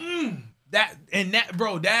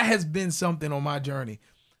 Bro, that has been something on my journey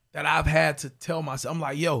that I've had to tell myself. I'm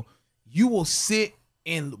like, yo, you will sit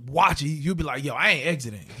and watch it. You'll be like, yo, I ain't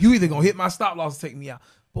exiting. You either gonna hit my stop loss or take me out.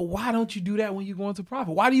 But why don't you do that when you go into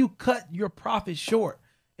profit? Why do you cut your profit short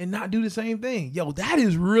and not do the same thing? Yo, that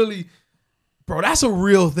is really, bro, that's a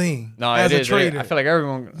real thing. No, as it a is. trader. I feel like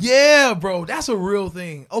everyone. Yeah, bro, that's a real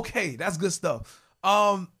thing. Okay, that's good stuff.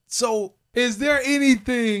 So is there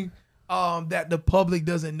anything that the public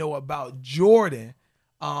doesn't know about Jordan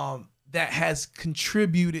that has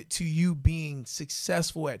contributed to you being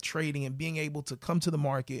successful at trading and being able to come to the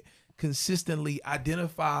market consistently,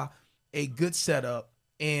 identify a good setup,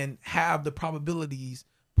 and have the probabilities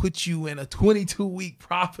put you in a 22-week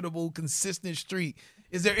profitable, consistent streak?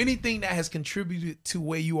 Is there anything that has contributed to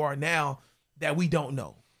where you are now that we don't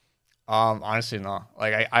know? Honestly, no.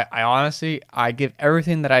 Like, I honestly, I give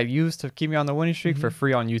everything that I use to keep me on the winning streak for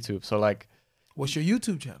free on YouTube. So like, what's your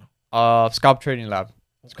YouTube channel? Scalp Trading Lab.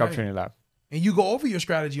 Scalp Okay. Trading Lab. And you go over your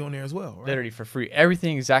strategy on there as well, right? Literally for free.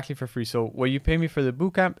 Everything exactly for free. So what you pay me for the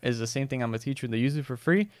bootcamp is the same thing I'm a teacher in the YouTube for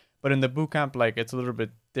free. But in the bootcamp, like, it's a little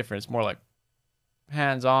bit different. It's more like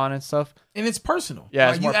hands-on and stuff. And it's personal. Yeah,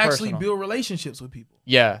 like, it's you more actually personal. build relationships with people.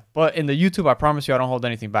 Yeah. But in the YouTube, I promise you, I don't hold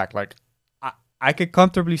anything back. Like, I could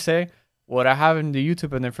comfortably say what I have in the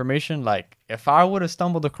YouTube and information, like, if I would have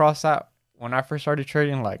stumbled across that when I first started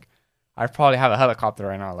trading, like, I'd probably have a helicopter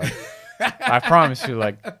right now. Like, I promise you,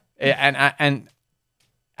 like,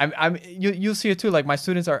 you'll see it too. Like, my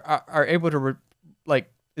students are able to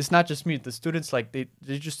like, it's not just me. The students, like, they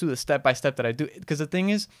just do the step by step that I do. Because the thing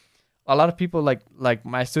is, a lot of people, like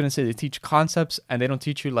my students say, they teach concepts and they don't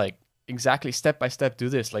teach you like exactly step by step. Do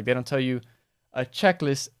this. Like, they don't tell you a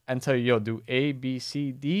checklist and tell you, yo, do A, B,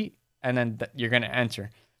 C, D, and then you're gonna enter.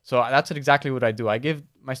 So that's exactly what I do. I give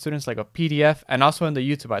my students like a PDF, and also in the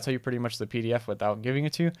YouTube, I tell you pretty much the PDF without giving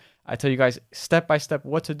it to you. I tell you guys step by step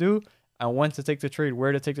what to do and when to take the trade,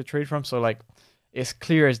 where to take the trade from. So like, it's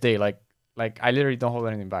clear as day. Like I literally don't hold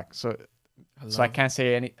anything back. So I can't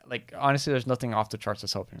say any, like, honestly, there's nothing off the charts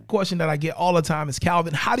that's helping me. Question that I get all the time is,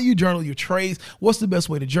 Calvin, how do you journal your trades? What's the best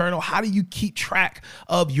way to journal? How do you keep track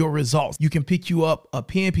of your results? You can pick you up a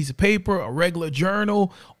pen, piece of paper, a regular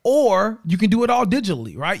journal, or you can do it all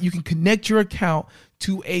digitally, right? You can connect your account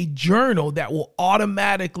to a journal that will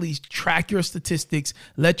automatically track your statistics,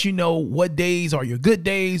 let you know what days are your good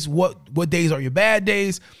days, what days are your bad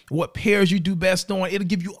days, what pairs you do best on. It'll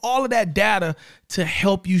give you all of that data to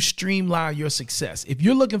help you streamline your success. If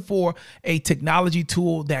you're looking for a technology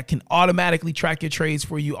tool that can automatically track your trades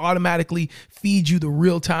for you, automatically feed you the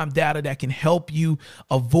real-time data that can help you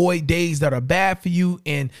avoid days that are bad for you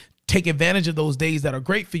and take advantage of those days that are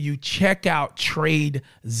great for you, check out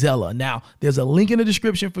TradeZella. Now, there's a link in the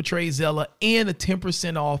description for TradeZella and a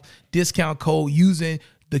 10% off discount code using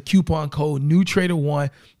the coupon code NewTrader1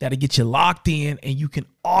 that'll get you locked in, and you can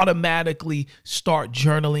automatically start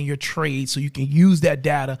journaling your trades so you can use that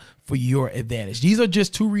data for your advantage. These are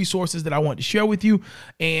just two resources that I want to share with you.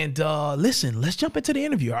 And listen, let's jump into the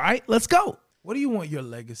interview, all right? Let's go. What do you want your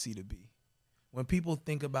legacy to be? When people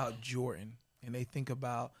think about Jordan and they think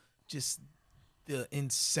about just the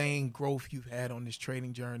insane growth you've had on this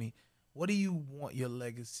trading journey, what do you want your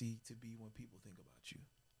legacy to be when people think about you?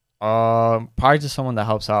 Probably just someone that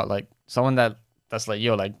helps out, like someone that's like,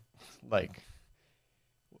 yo, like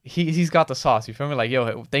he's got the sauce. You feel me? Like,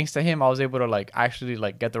 yo, thanks to him, I was able to like actually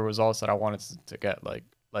like get the results that I wanted to get. Like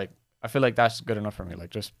I feel like that's good enough for me.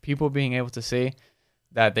 Like, just people being able to say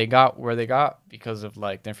that they got where they got because of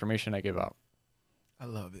like the information I give out. I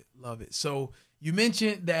love it. Love it. So you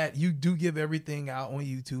mentioned that you do give everything out on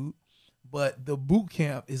YouTube, but the boot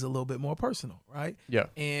camp is a little bit more personal, right? Yeah.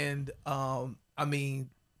 And I mean,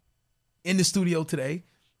 in the studio today,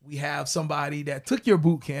 we have somebody that took your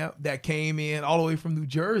boot camp that came in all the way from New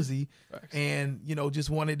Jersey. Thanks. And, you know, just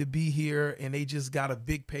wanted to be here, and they just got a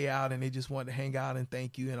big payout and they just wanted to hang out and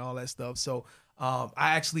thank you and all that stuff. So I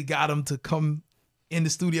actually got them to come in the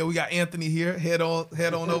studio. We got Anthony here. Head on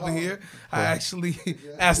over here. I actually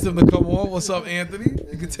asked him to come on. What's up, Anthony?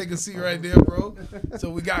 You can take a seat right there, bro. So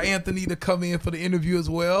we got Anthony to come in for the interview as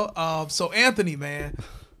well. So Anthony, man,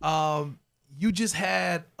 you just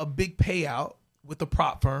had a big payout with the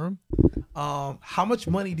prop firm. How much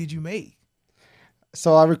money did you make?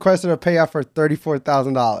 So I requested a payout for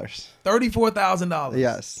 $34,000. $34,000.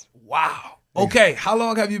 Yes. Wow. Okay, how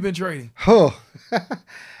long have you been trading? Oh,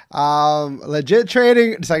 legit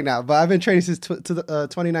trading. It's like now, but I've been trading since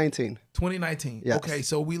 2019. 2019. Yes. Okay,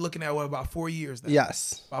 so we looking at what, about 4 years now?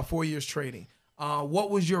 Yes. About 4 years trading. What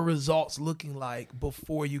was your results looking like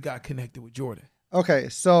before you got connected with Jordan? Okay,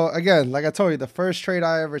 so again, like I told you, the first trade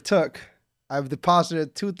I ever took, I've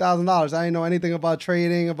deposited $2,000. I didn't know anything about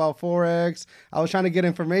trading, about Forex. I was trying to get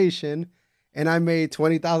information, and I made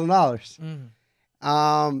 $20,000.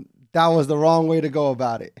 That was the wrong way to go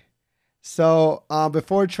about it. So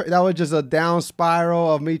before that was just a down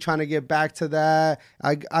spiral of me trying to get back to that.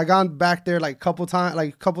 I gone back there like couple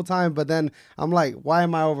times, but then I'm like, why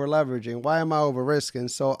am I over leveraging? Why am I over risking?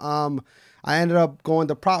 So I ended up going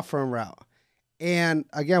the prop firm route. And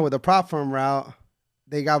again, with the prop firm route,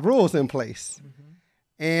 they got rules in place.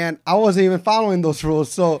 And I wasn't even following those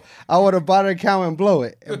rules. So I would have bought an account and blow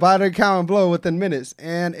it. Within minutes.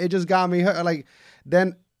 And it just got me hurt. Like,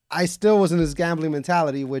 then I still was in this gambling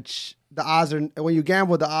mentality, which the odds are, when you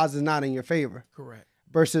gamble, the odds is not in your favor. Correct.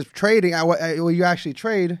 Versus trading, when you actually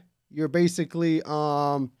trade, you're basically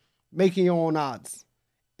making your own odds.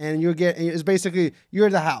 And it's basically, you're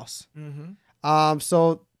the house.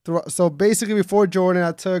 So basically before Jordan,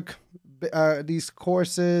 I took these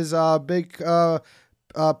courses, big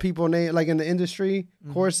people name like in the industry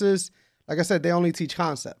courses. Like I said, they only teach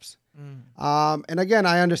concepts. And again,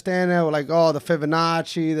 I understand that like, the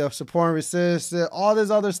Fibonacci, the support and resistance, all this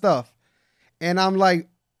other stuff. And I'm like,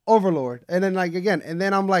 overlord. And then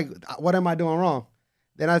I'm like, what am I doing wrong?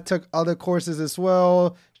 Then I took other courses as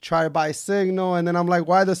well, try to buy signal. And then I'm like,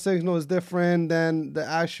 why the signal is different than the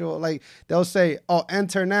actual, like they'll say,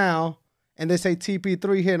 enter now. And they say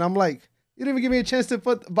TP3 hit. And I'm like, you didn't even give me a chance to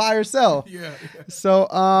buy or sell. Yeah. So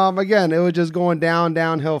again, it was just going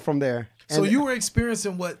downhill from there. So you were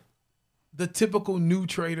experiencing what the typical new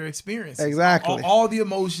trader experiences. Exactly. All the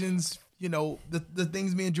emotions, the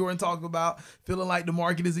things me and Jordan talk about, feeling like the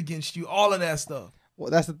market is against you, all of that stuff. Well,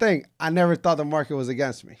 that's the thing. I never thought the market was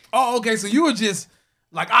against me. Oh, okay. So you were just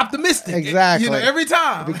like optimistic. Exactly. Every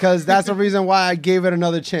time. Because that's the reason why I gave it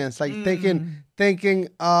another chance. Like thinking,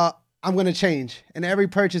 I'm going to change. And every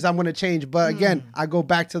purchase, I'm going to change. But again, I go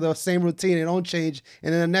back to the same routine and don't change.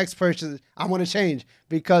 And then the next purchase, I'm going to change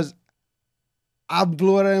because I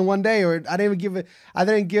blew it in one day, or I didn't give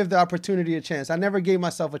the opportunity a chance. I never gave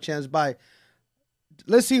myself a chance by,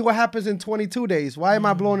 let's see what happens in 22 days. Why am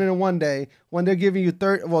I blowing it in one day when they're giving you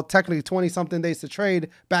technically 20 something days to trade?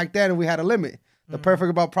 Back then we had a limit. The perfect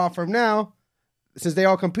about prop firm now, since they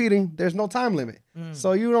are competing, there's no time limit.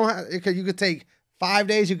 So you don't have, you could take 5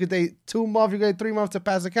 days, you could take 2 months, you could take 3 months to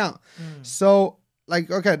pass account. So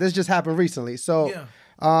this just happened recently. So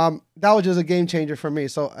that was just a game changer for me.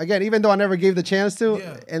 So again, even though I never gave the chance to,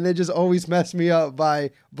 and they just always messed me up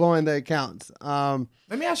by blowing the accounts. Let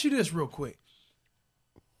me ask you this real quick.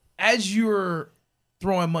 As you're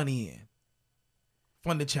throwing money in,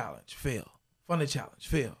 fund the challenge, fail. Fund the challenge,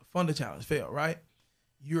 fail. Fund the challenge, fail, right?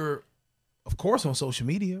 You're, of course, on social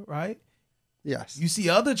media, right? Yes. You see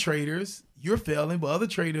other traders, you're failing, but other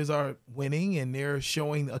traders are winning and they're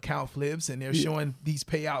showing account flips and they're showing these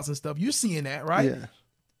payouts and stuff. You're seeing that, right? Yeah.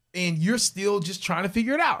 And you're still just trying to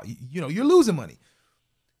figure it out. You're losing money.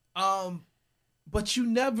 But you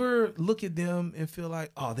never look at them and feel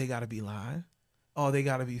like, oh, they got to be lying. Oh, they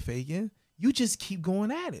got to be faking. You just keep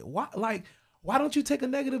going at it. Why don't you take a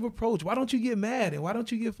negative approach? Why don't you get mad? And why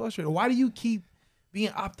don't you get frustrated? Why do you keep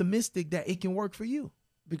being optimistic that it can work for you?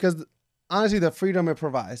 Because honestly, the freedom it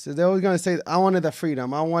provides. They're always going to say, I wanted the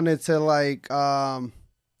freedom. I wanted to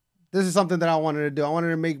this is something that I wanted to do. I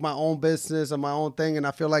wanted to make my own business and my own thing. And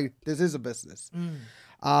I feel like this is a business.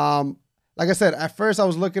 Like I said, at first I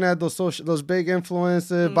was looking at those big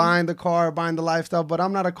influencers, buying the car, buying the lifestyle, but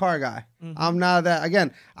I'm not a car guy. I'm not that.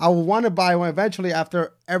 Again, I will want to buy one eventually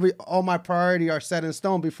after all my priority are set in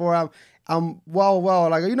stone before I'm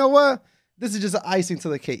like, you know what? This is just an icing to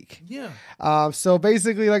the cake. Yeah. So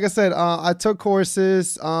basically, like I said, I took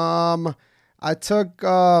courses. I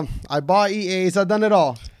bought EAs. I've done it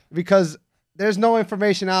all because there's no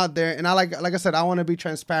information out there. And like I said, I want to be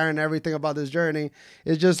transparent and everything about this journey.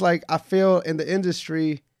 It's just like I feel in the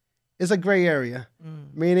industry, it's a gray area.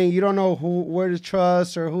 Meaning you don't know where to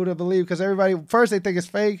trust or who to believe because everybody, first they think it's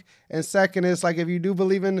fake. And second, it's like if you do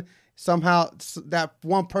believe in somehow that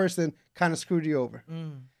one person kind of screwed you over.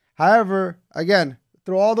 However, again,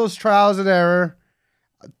 through all those trials and error,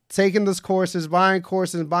 taking those courses, buying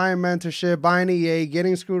mentorship, buying EA,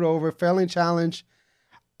 getting screwed over, failing challenge,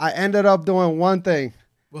 I ended up doing one thing.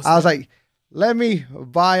 I was like, let me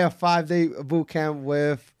buy a 5-day boot camp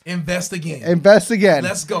with Invest again.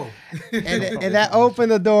 Let's go. and that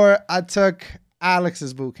opened the door. I took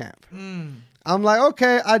Alex's boot camp. Mm. I'm like,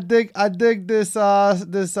 okay, I dig this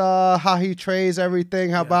how he trades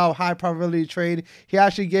everything, how about high probability trade. He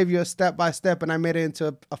actually gave you a step by step, and I made it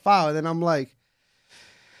into a file. And then I'm like,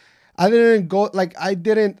 I knew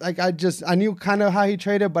kind of how he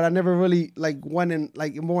traded, but I never really like went in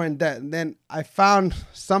like more in depth. And then I found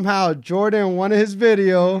somehow Jordan in one of his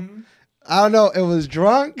video. I don't know, it was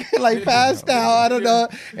drunk, like passed out, I don't know.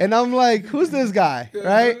 And I'm like, who's this guy,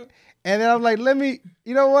 right? And then I'm like,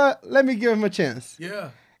 you know what? Let me give him a chance. Yeah.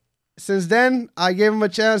 Since then, I gave him a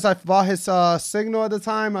chance. I bought his Signal at the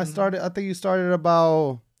time. I think you started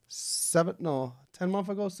about 10 months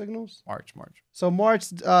ago, Signals? March. So March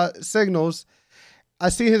Signals, I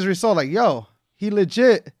see his result like, yo, he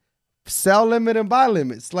legit sell limit and buy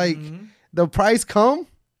limits. Like the price come,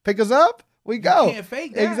 pick us up, we go. You can't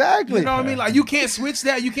fake that. Exactly. You know what I mean? Like you can't switch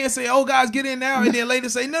that. You can't say, oh guys, get in now, and then later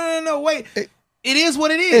say, no, wait. It is what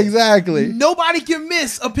it is. Exactly. Nobody can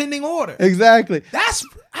miss a pending order. Exactly.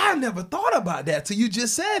 I never thought about that till you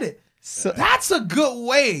just said it. So, That's a good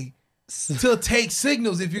way to take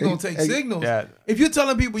signals if you're going to take signals. Yeah. If you're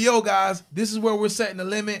telling people, yo, guys, this is where we're setting the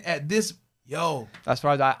limit at this, yo. That's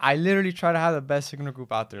why I literally try to have the best signal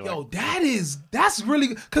group out there. Yo, that's really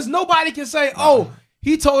good. Because nobody can say, oh,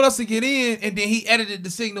 he told us to get in and then he edited the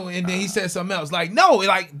signal and then he said something else. Like, no,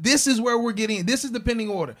 like this is where we're getting in. This is the pending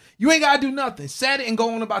order. You ain't got to do nothing. Set it and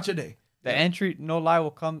go on about your day. The entry, no lie, will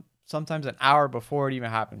come sometimes an hour before it even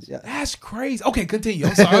happens. Yeah. That's crazy. Okay, continue.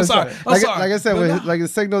 I'm sorry. Like I said, like the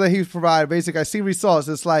signal that he provided, basically, I see results.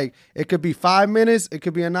 It's like, it could be 5 minutes. It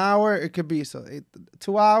could be an hour. It could be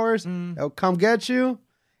 2 hours. It'll come get you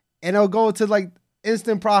and it'll go to like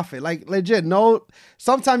instant profit, like legit. No,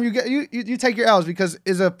 sometimes you take your L's because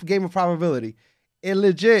it's a game of probability. It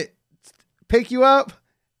legit pick you up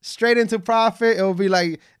straight into profit. It will be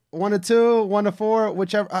like 1 to 2, 1 to 4,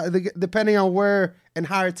 whichever, depending on where and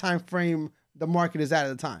higher time frame the market is at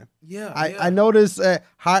the time. Yeah, I noticed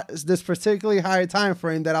this particularly higher time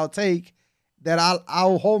frame that I'll take, that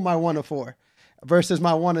I'll hold my 1 to 4 versus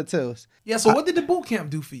my 1 to 2s. Yeah. So what did the boot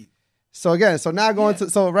camp do for you? So again,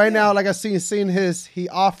 now like I seen he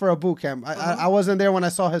offer a boot camp. I wasn't there when I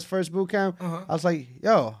saw his first boot camp. I was like,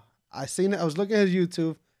 yo, I seen it. I was looking at his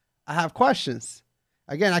YouTube. I have questions.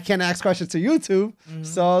 Again, I can't ask questions to YouTube.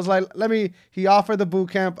 So I was like, he offered the boot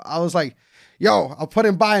camp. I was like, yo, I'll put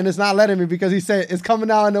in buy and it's not letting me because he said it's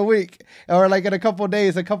coming out in a week or like in a couple of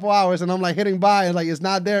days, a couple hours. And I'm like hitting buy and like, it's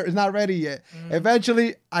not there. It's not ready yet.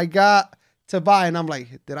 Eventually I got to buy and I'm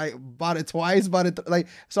like, did I bought it twice?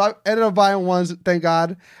 So I ended up buying once, thank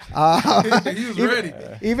God. He was ready.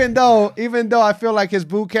 Even though I feel like his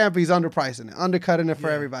boot camp, he's underpricing it, undercutting it for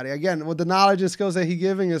everybody. Again, with the knowledge and skills that he's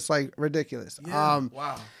giving, it's like ridiculous. Yeah.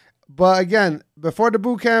 Wow. But again, before the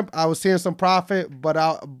boot camp, I was seeing some profit, but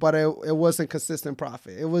it wasn't consistent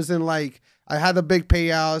profit. It wasn't like I had the big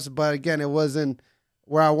payouts, but again, it wasn't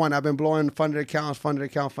where I want. I've been blowing funded accounts.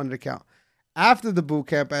 After the boot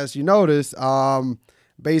camp, as you noticed,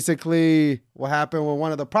 basically what happened with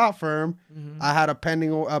one of the prop firm, I had a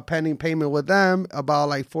pending payment with them about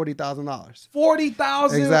like $40,000.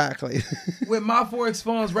 $40,000 Exactly. with my Forex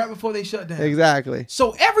funds right before they shut down. Exactly.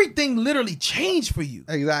 So everything literally changed for you.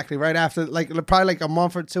 Exactly. Right after, like probably like a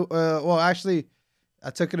month or two. Well, actually, I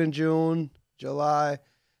took it in June, July.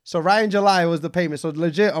 So right in July was the payment. So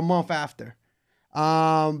legit a month after.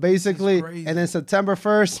 Basically, and then September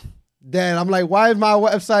 1st. Then I'm like, why is my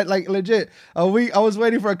website like legit a week? I was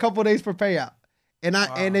waiting for a couple of days for payout,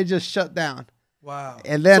 and it just shut down. Wow.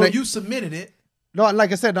 And then so you submitted it. No,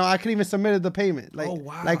 like I said, I couldn't even submit the payment. Like,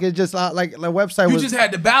 like it just like the website you was. You just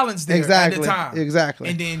had the balance there at the time. Exactly.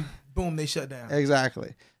 And then boom, they shut down. Exactly.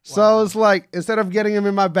 Wow. So it's like instead of getting them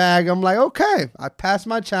in my bag, I'm like, okay, I passed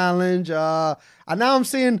my challenge. And now I'm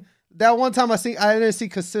seeing that one time I didn't see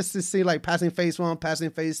consistency, like passing phase 1, passing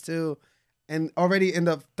phase 2. And already in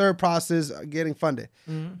the third process, getting funded.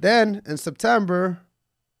 Then in September,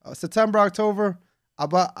 October, I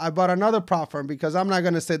bought another prop firm because I'm not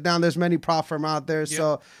gonna sit down. There's many prop firm out there. Yep.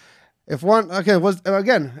 So if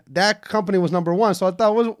that company was number 1. So I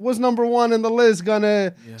thought was number 1 in the list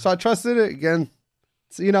gonna. Yeah. So I trusted it again.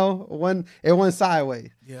 So, when it went sideways.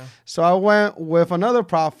 Yeah. So I went with another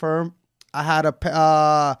prop firm. I had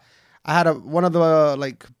one of the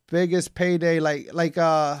like biggest payday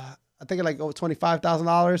I think like over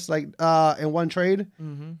 $25,000 like in one trade.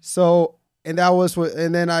 So and that was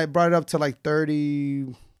and then I brought it up to like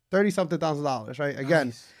 30 something $1,000, right?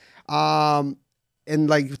 Again, in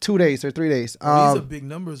like 2 days or 3 days. These are big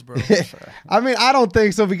numbers, bro. I mean, I don't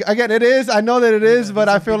think so. Again, it is. I know that it is, but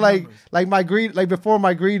I feel like my greed, like before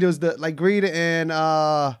my greed was greed and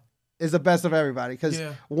is the best of everybody because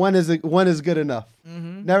Yeah. one is good enough.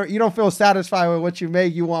 Never, you don't feel satisfied with what you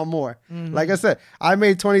make. You want more. Like I said, I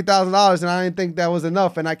made $20,000 and I didn't think that was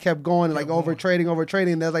enough, and I kept going over trading.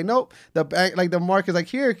 And they're like, nope. The bank, like the market's like,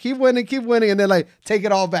 here, keep winning, and then like take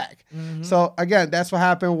it all back. So again, that's what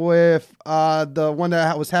happened with the one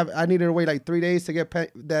that I was having. I needed to wait like 3 days to get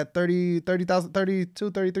that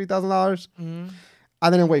 $33,000. I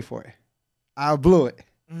didn't wait for it. I blew it.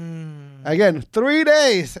 Again, 3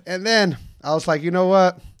 days. And then I was like, you know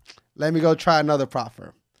what? Let me go try another prop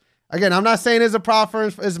firm. Again, I'm not saying it's a prop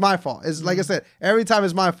firm. It's my fault. It's like I said, every time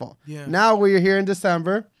it's my fault. Yeah. Now we're here in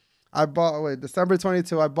December. December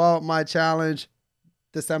 22. I bought my challenge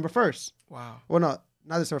December 1st. Wow. Well, no,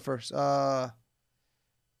 not December 1st.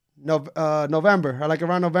 November. Like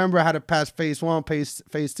around November, I had to pass phase 1,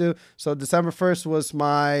 phase 2. So December 1st was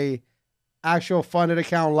my actual funded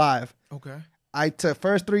account live. Okay. I took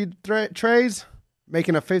first 3 trades,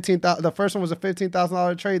 making a $15,000. The first one was a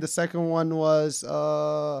 $15,000 trade. The second one was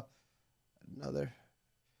another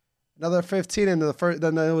 15, and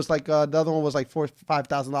then it was like the other one was like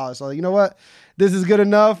 $5,000. So you know what? This is good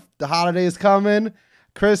enough. The holiday is coming.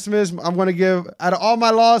 Christmas. I'm gonna give out of all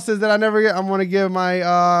my losses that I never get. I'm gonna give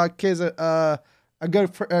my kids a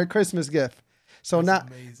good Christmas gift. So That's now,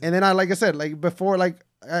 amazing. and then like I said, before I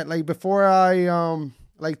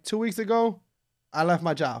 2 weeks ago, I left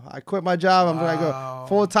my job. I quit my job. I'm going to go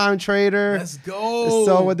full-time trader. Let's go.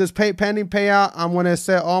 So with this pending payout, I'm going to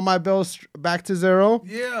set all my bills back to zero.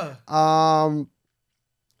 Yeah.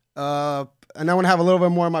 And I want to have a little bit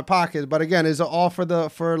more in my pocket. But again, it's all for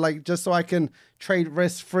just so I can trade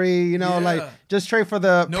risk-free, like just trade for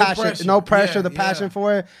the passion, no pressure, passion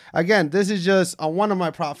for it. Again, this is just on one of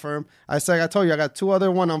my prop firm. I told you, I got 2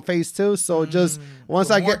 other one on phase 2. So just once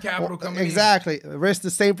so I more get capital coming exactly, risk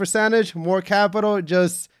the same percentage, more capital,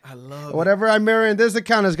 just I love whatever I mirror in this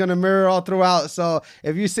account is going to mirror all throughout. So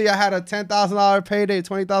if you see I had a $10,000 payday,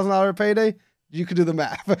 $20,000 payday, you could do the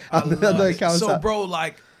math on the account. So, bro,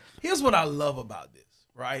 here's what I love about this,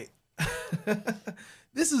 right?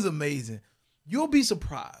 This is amazing. You'll be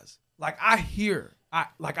surprised. I hear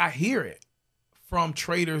it from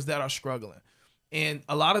traders that are struggling. And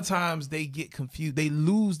a lot of times they get confused. They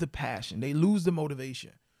lose the passion. They lose the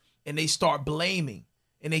motivation. And they start blaming.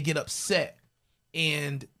 And they get upset.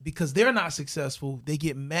 And because they're not successful, they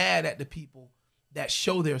get mad at the people that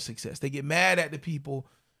show their success. They get mad at the people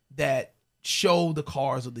that show the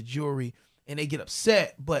cars or the jewelry. And they get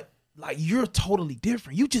upset. But you're totally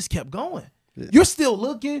different. You just kept going. Yeah. You're still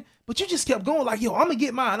looking, but you just kept going. I'm gonna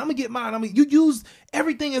get mine. You used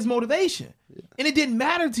everything as motivation, and it didn't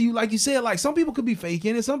matter to you. Like you said, some people could be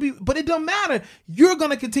faking, and some people, but it doesn't matter. You're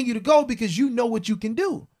gonna continue to go because you know what you can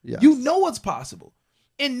do. Yes. You know what's possible,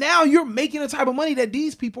 and now you're making the type of money that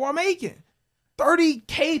these people are making.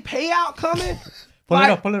 $30K payout coming. Pull it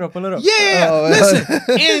up. Yeah, listen.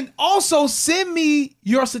 And also send me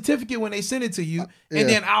your certificate when they send it to you, and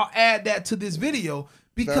then I'll add that to this video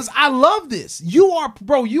because I love this. You are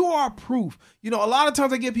proof. A lot of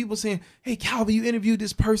times I get people saying, hey, Calvin, you interviewed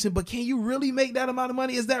this person, but can you really make that amount of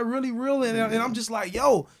money? Is that really real? And I'm just like,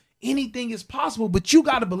 yo, anything is possible, but you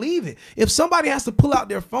got to believe it. If somebody has to pull out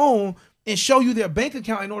their phone and show you their bank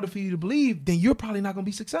account in order for you to believe, then you're probably not going to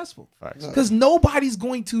be successful because nobody's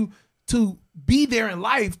going to be there in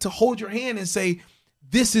life to hold your hand and say,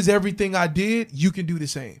 this is everything I did, you can do the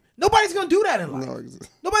same. Nobody's going to do that in life.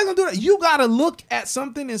 Nobody's going to do that. You got to look at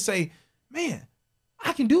something and say, man,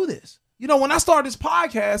 I can do this. When I started this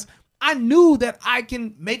podcast, I knew that I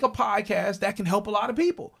can make a podcast that can help a lot of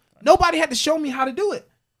people. Nobody had to show me how to do it.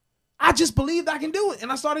 I just believed I can do it,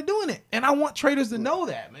 and I started doing it. And I want traders to know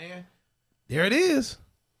that, man. There it is.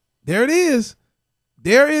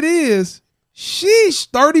 Sheesh,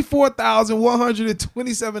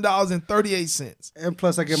 $34,127.38. And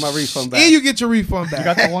plus, I get my refund back. And you get your refund back. You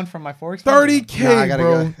got the one from my Forex? $30K, nah, I gotta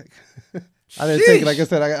bro. Go. I didn't take it. Like I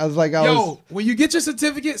said, I was like, when you get your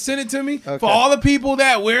certificate, send it to me. Okay. For all the people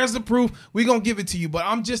that, where's the proof? We're going to give it to you. But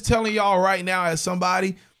I'm just telling y'all right now as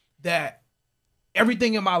somebody that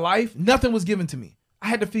everything in my life, nothing was given to me. I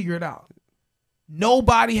had to figure it out.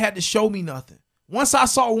 Nobody had to show me nothing. Once I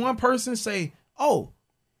saw one person say, oh,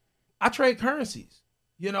 I trade currencies,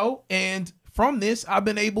 and from this, I've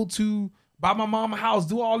been able to buy my mom a house,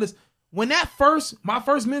 do all this. When my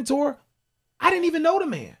first mentor, I didn't even know the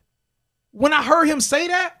man. When I heard him say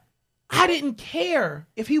that, I didn't care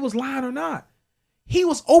if he was lying or not. He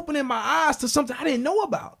was opening my eyes to something I didn't know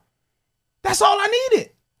about. That's all I needed.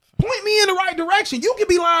 Point me in the right direction. You can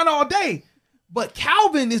be lying all day, but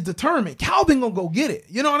Calvin is determined. Calvin gonna go get it.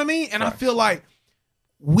 You know what I mean? And I feel like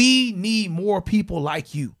we need more people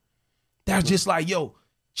like you. That's just like, yo,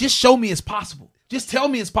 Just show me it's possible. Just tell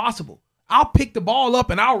me it's possible. I'll pick the ball up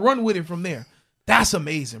and I'll run with it from there. That's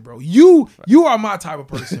amazing, bro. You are my type of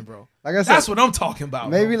person, bro. Like I said, that's what I'm talking about.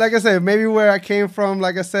 Maybe, bro. like I said, maybe where I came from.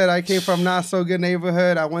 Like I said, I came from not so good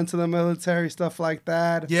neighborhood. I went to the military, stuff like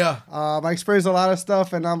that. Yeah. I experienced a lot of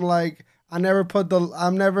stuff, and I'm like, I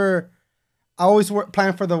always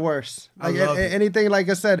plan for the worst. Like anything, like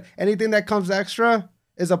I said, anything that comes extra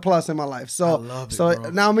is a plus in my life. So,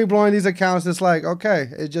 now me blowing these accounts, it's like, okay,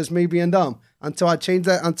 it's just me being dumb until I did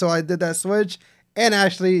that switch, and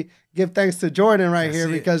actually give thanks to Jordan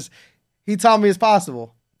because he taught me it's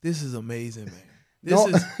possible. This is amazing, man.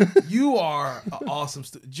 You are an awesome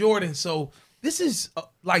Jordan. So this is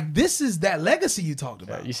that legacy you talked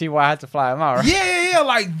about. Yeah, you see why I had to fly him out, right? Yeah.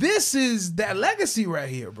 Like this is that legacy right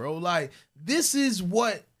here, bro. Like this is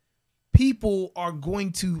what people are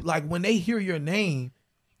going to like when they hear your name.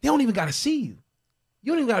 They don't even got to see you.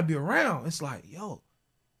 You don't even got to be around. It's like, yo,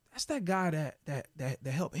 that's that guy that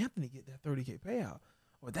helped Anthony get that $30K payout,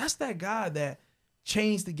 or that's that guy that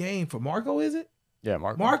changed the game for Marco. Is it? Yeah,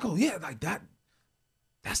 Marco. Marco, yeah, like that.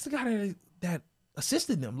 That's the guy that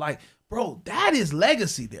assisted them. Like, bro, that is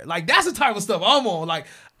legacy there. Like, that's the type of stuff I'm on. Like,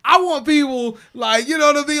 I want people, like, you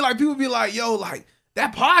know what I mean? Like, people be like, yo, like,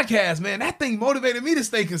 that podcast, man, that thing motivated me to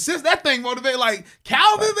stay consistent. That thing motivated, like,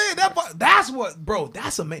 Calvin, man. That's what, bro,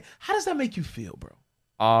 that's amazing. How does that make you feel, bro?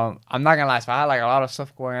 I'm not gonna lie. So I had like a lot of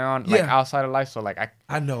stuff going on, like outside of life. So like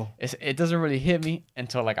I know it doesn't really hit me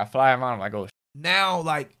until like I fly him out. I'm like, oh. Now,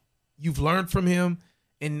 like, you've learned from him,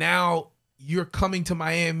 and now you're coming to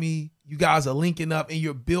Miami. You guys are linking up, and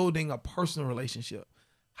you're building a personal relationship.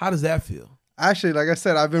 How does that feel? Actually, like I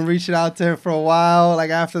said, I've been reaching out to him for a while,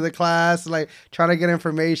 like after the class, like trying to get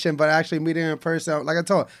information, but actually meeting him in person. Like I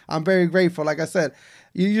told him, I'm very grateful. Like I said,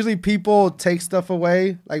 usually people take stuff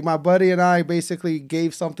away. Like my buddy and I basically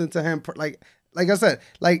gave something to him. Like I said,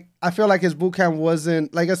 like I feel like his boot camp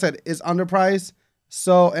wasn't, like I said, it's underpriced.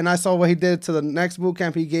 So, and I saw what he did to the next boot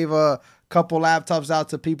camp. He gave a couple laptops out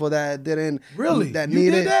to people that didn't that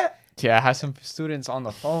needed that. Yeah, I had some students on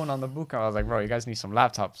the phone on the boot camp. I was like, bro, you guys need some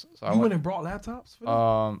laptops. So you went and brought laptops for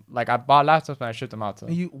them? Like I bought laptops and I shipped them out to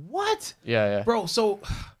them. What? Yeah. Bro,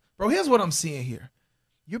 here's what I'm seeing here.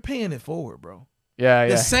 You're paying it forward, bro. Yeah.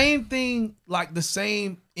 The same thing, like the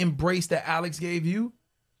same embrace that Alex gave you,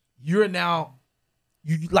 you're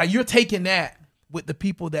taking that with the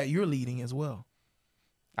people that you're leading as well.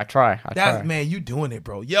 I try. Man, you doing it,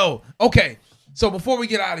 bro. Yo, okay. So before we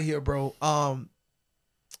get out of here, bro,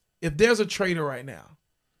 if there's a trader right now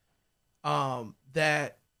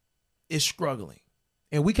that is struggling,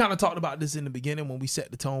 and we kind of talked about this in the beginning when we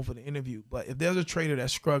set the tone for the interview, but if there's a trader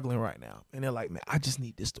that's struggling right now and they're like, man, I just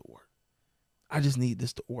need this to work.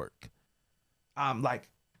 I'm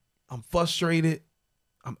frustrated.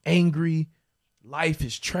 I'm angry. Life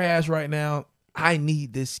is trash right now. I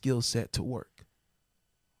need this skill set to work.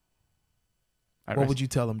 What would you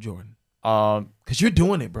tell them, Jordan? Because you're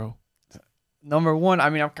doing it, bro. Number one, I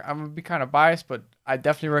mean, I'm gonna be kind of biased, but I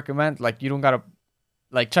definitely recommend, like, you don't gotta,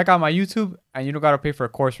 like, check out my YouTube, and you don't gotta pay for a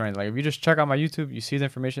course or anything. Like, if you just check out my YouTube, you see the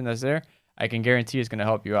information that's there, I can guarantee it's gonna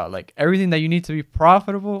help you out. Like, everything that you need to be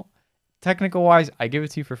profitable, technical wise, I give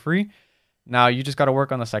it to you for free. Now you just gotta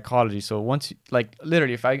work on the psychology. So once, like,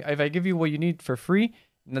 literally, if I give you what you need for free,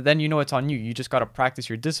 then you know it's on you. You just gotta practice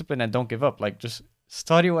your discipline and don't give up. Like, just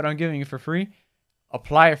study what I'm giving you for free,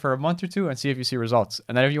 apply it for a month or two, and see if you see results.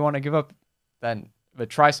 And then if you want to give up, then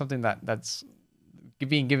try something that's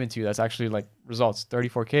being given to you that's actually like results.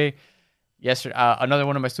 34K. Yesterday, another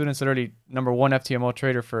one of my students literally #1 FTMO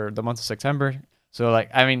trader for the month of September. So,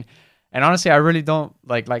 like, I mean, and honestly, I really don't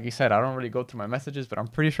like you said, I don't really go through my messages, but I'm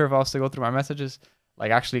pretty sure if I was to go through my messages,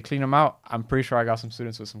 like actually clean them out, I'm pretty sure I got some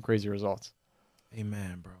students with some crazy results.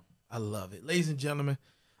 Amen, bro. I love it. Ladies and gentlemen,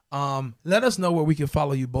 let us know where we can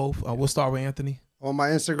follow you both. We'll start with Anthony. Well, my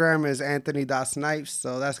Instagram is Anthony.Snipes,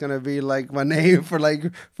 so that's gonna be like my name for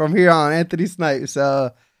like from here on, Anthony Snipes.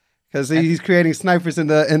 Because he's creating snipers in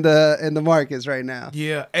the markets right now.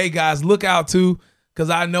 Yeah. Hey guys, look out too,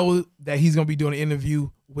 because I know that he's gonna be doing an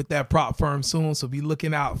interview with that prop firm soon. So be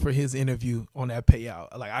looking out for his interview on that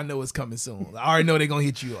payout. Like, I know it's coming soon. I already know they're gonna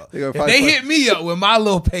hit you up. If they hit me up with my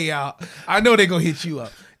little payout, I know they're gonna hit you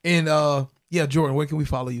up. And yeah, Jordan, where can we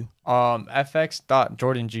follow you?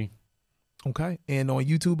 FX.JordanG. Okay. And on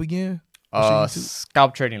YouTube again?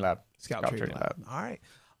 Scalp Trading Lab. Scalp Trading Lab. All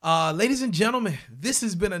right. Ladies and gentlemen, this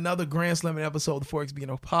has been another Grand Slamming episode of the Forex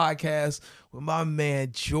Beginner Podcast with my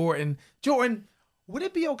man Jordan. Jordan, would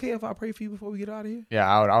it be okay if I pray for you before we get out of here? Yeah,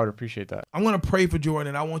 I would appreciate that. I'm going to pray for Jordan,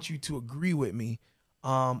 and I want you to agree with me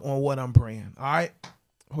on what I'm praying. All right?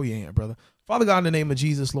 Oh, yeah, brother. Father God, in the name of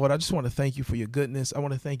Jesus, Lord, I just want to thank you for your goodness. I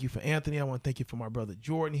want to thank you for Anthony. I want to thank you for my brother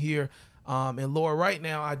Jordan here. And Lord, right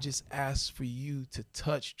now, I just ask for you to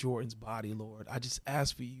touch Jordan's body, Lord. I just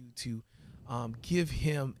ask for you to give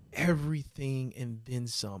him everything and then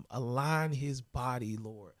some. Align his body,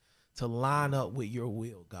 Lord, to line up with your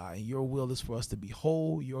will, God. And your will is for us to be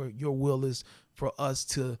whole. Your will is for us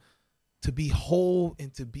to be whole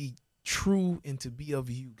and to be true and to be of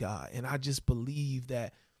you, God. And I just believe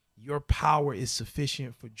that your power is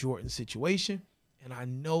sufficient for Jordan's situation. And I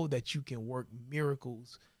know that you can work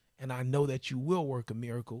miracles, and I know that you will work a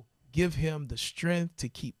miracle. Give him the strength to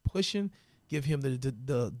keep pushing. Give him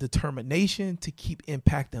the determination to keep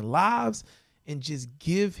impacting lives, and just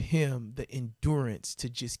give him the endurance to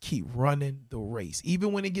just keep running the race.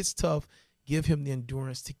 Even when it gets tough, give him the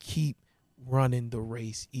endurance to keep running the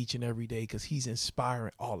race each and every day, because he's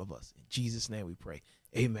inspiring all of us. In Jesus' name we pray.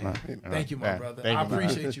 Amen. Thank you, my brother. I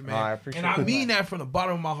appreciate you, man. I appreciate and I mean that from the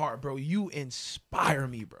bottom of my heart, bro. You inspire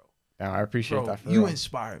me, bro. Yeah, I appreciate that. You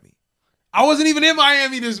inspire me. I wasn't even in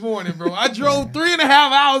Miami this morning, bro. I drove 3.5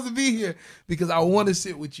 hours to be here because I want to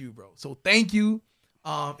sit with you, bro. So thank you,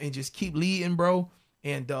 and just keep leading, bro.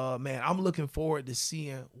 And, man, I'm looking forward to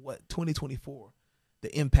seeing what 2024,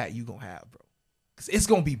 the impact you going to have, bro. Because it's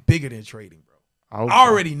going to be bigger than trading, bro. I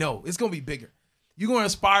already know. It's going to be bigger. You're going to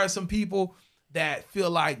inspire some people that feel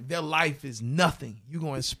like their life is nothing. You're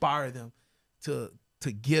going to inspire them to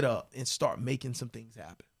get up and start making some things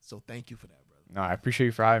happen. So thank you for that, brother. No, I appreciate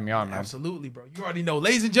you for having me on, man. Absolutely, bro. You already know.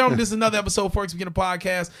 Ladies and gentlemen, this is another episode of Forex Beginner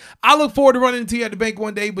Podcast. I look forward to running into you at the bank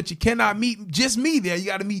one day, but you cannot meet just me there. You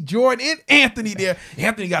got to meet Jordan and Anthony there.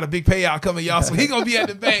 Anthony got a big payout coming, y'all, so he going to be at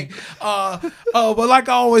the bank. But like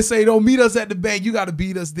I always say, don't meet us at the bank. You got to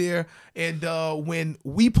beat us there. And when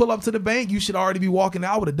we pull up to the bank, you should already be walking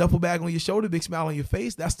out with a duffel bag on your shoulder, big smile on your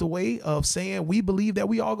face. That's the way of saying we believe that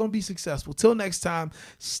we all going to be successful. Till next time,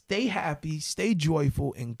 stay happy, stay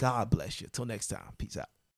joyful, and God bless you. Till next time. Peace out.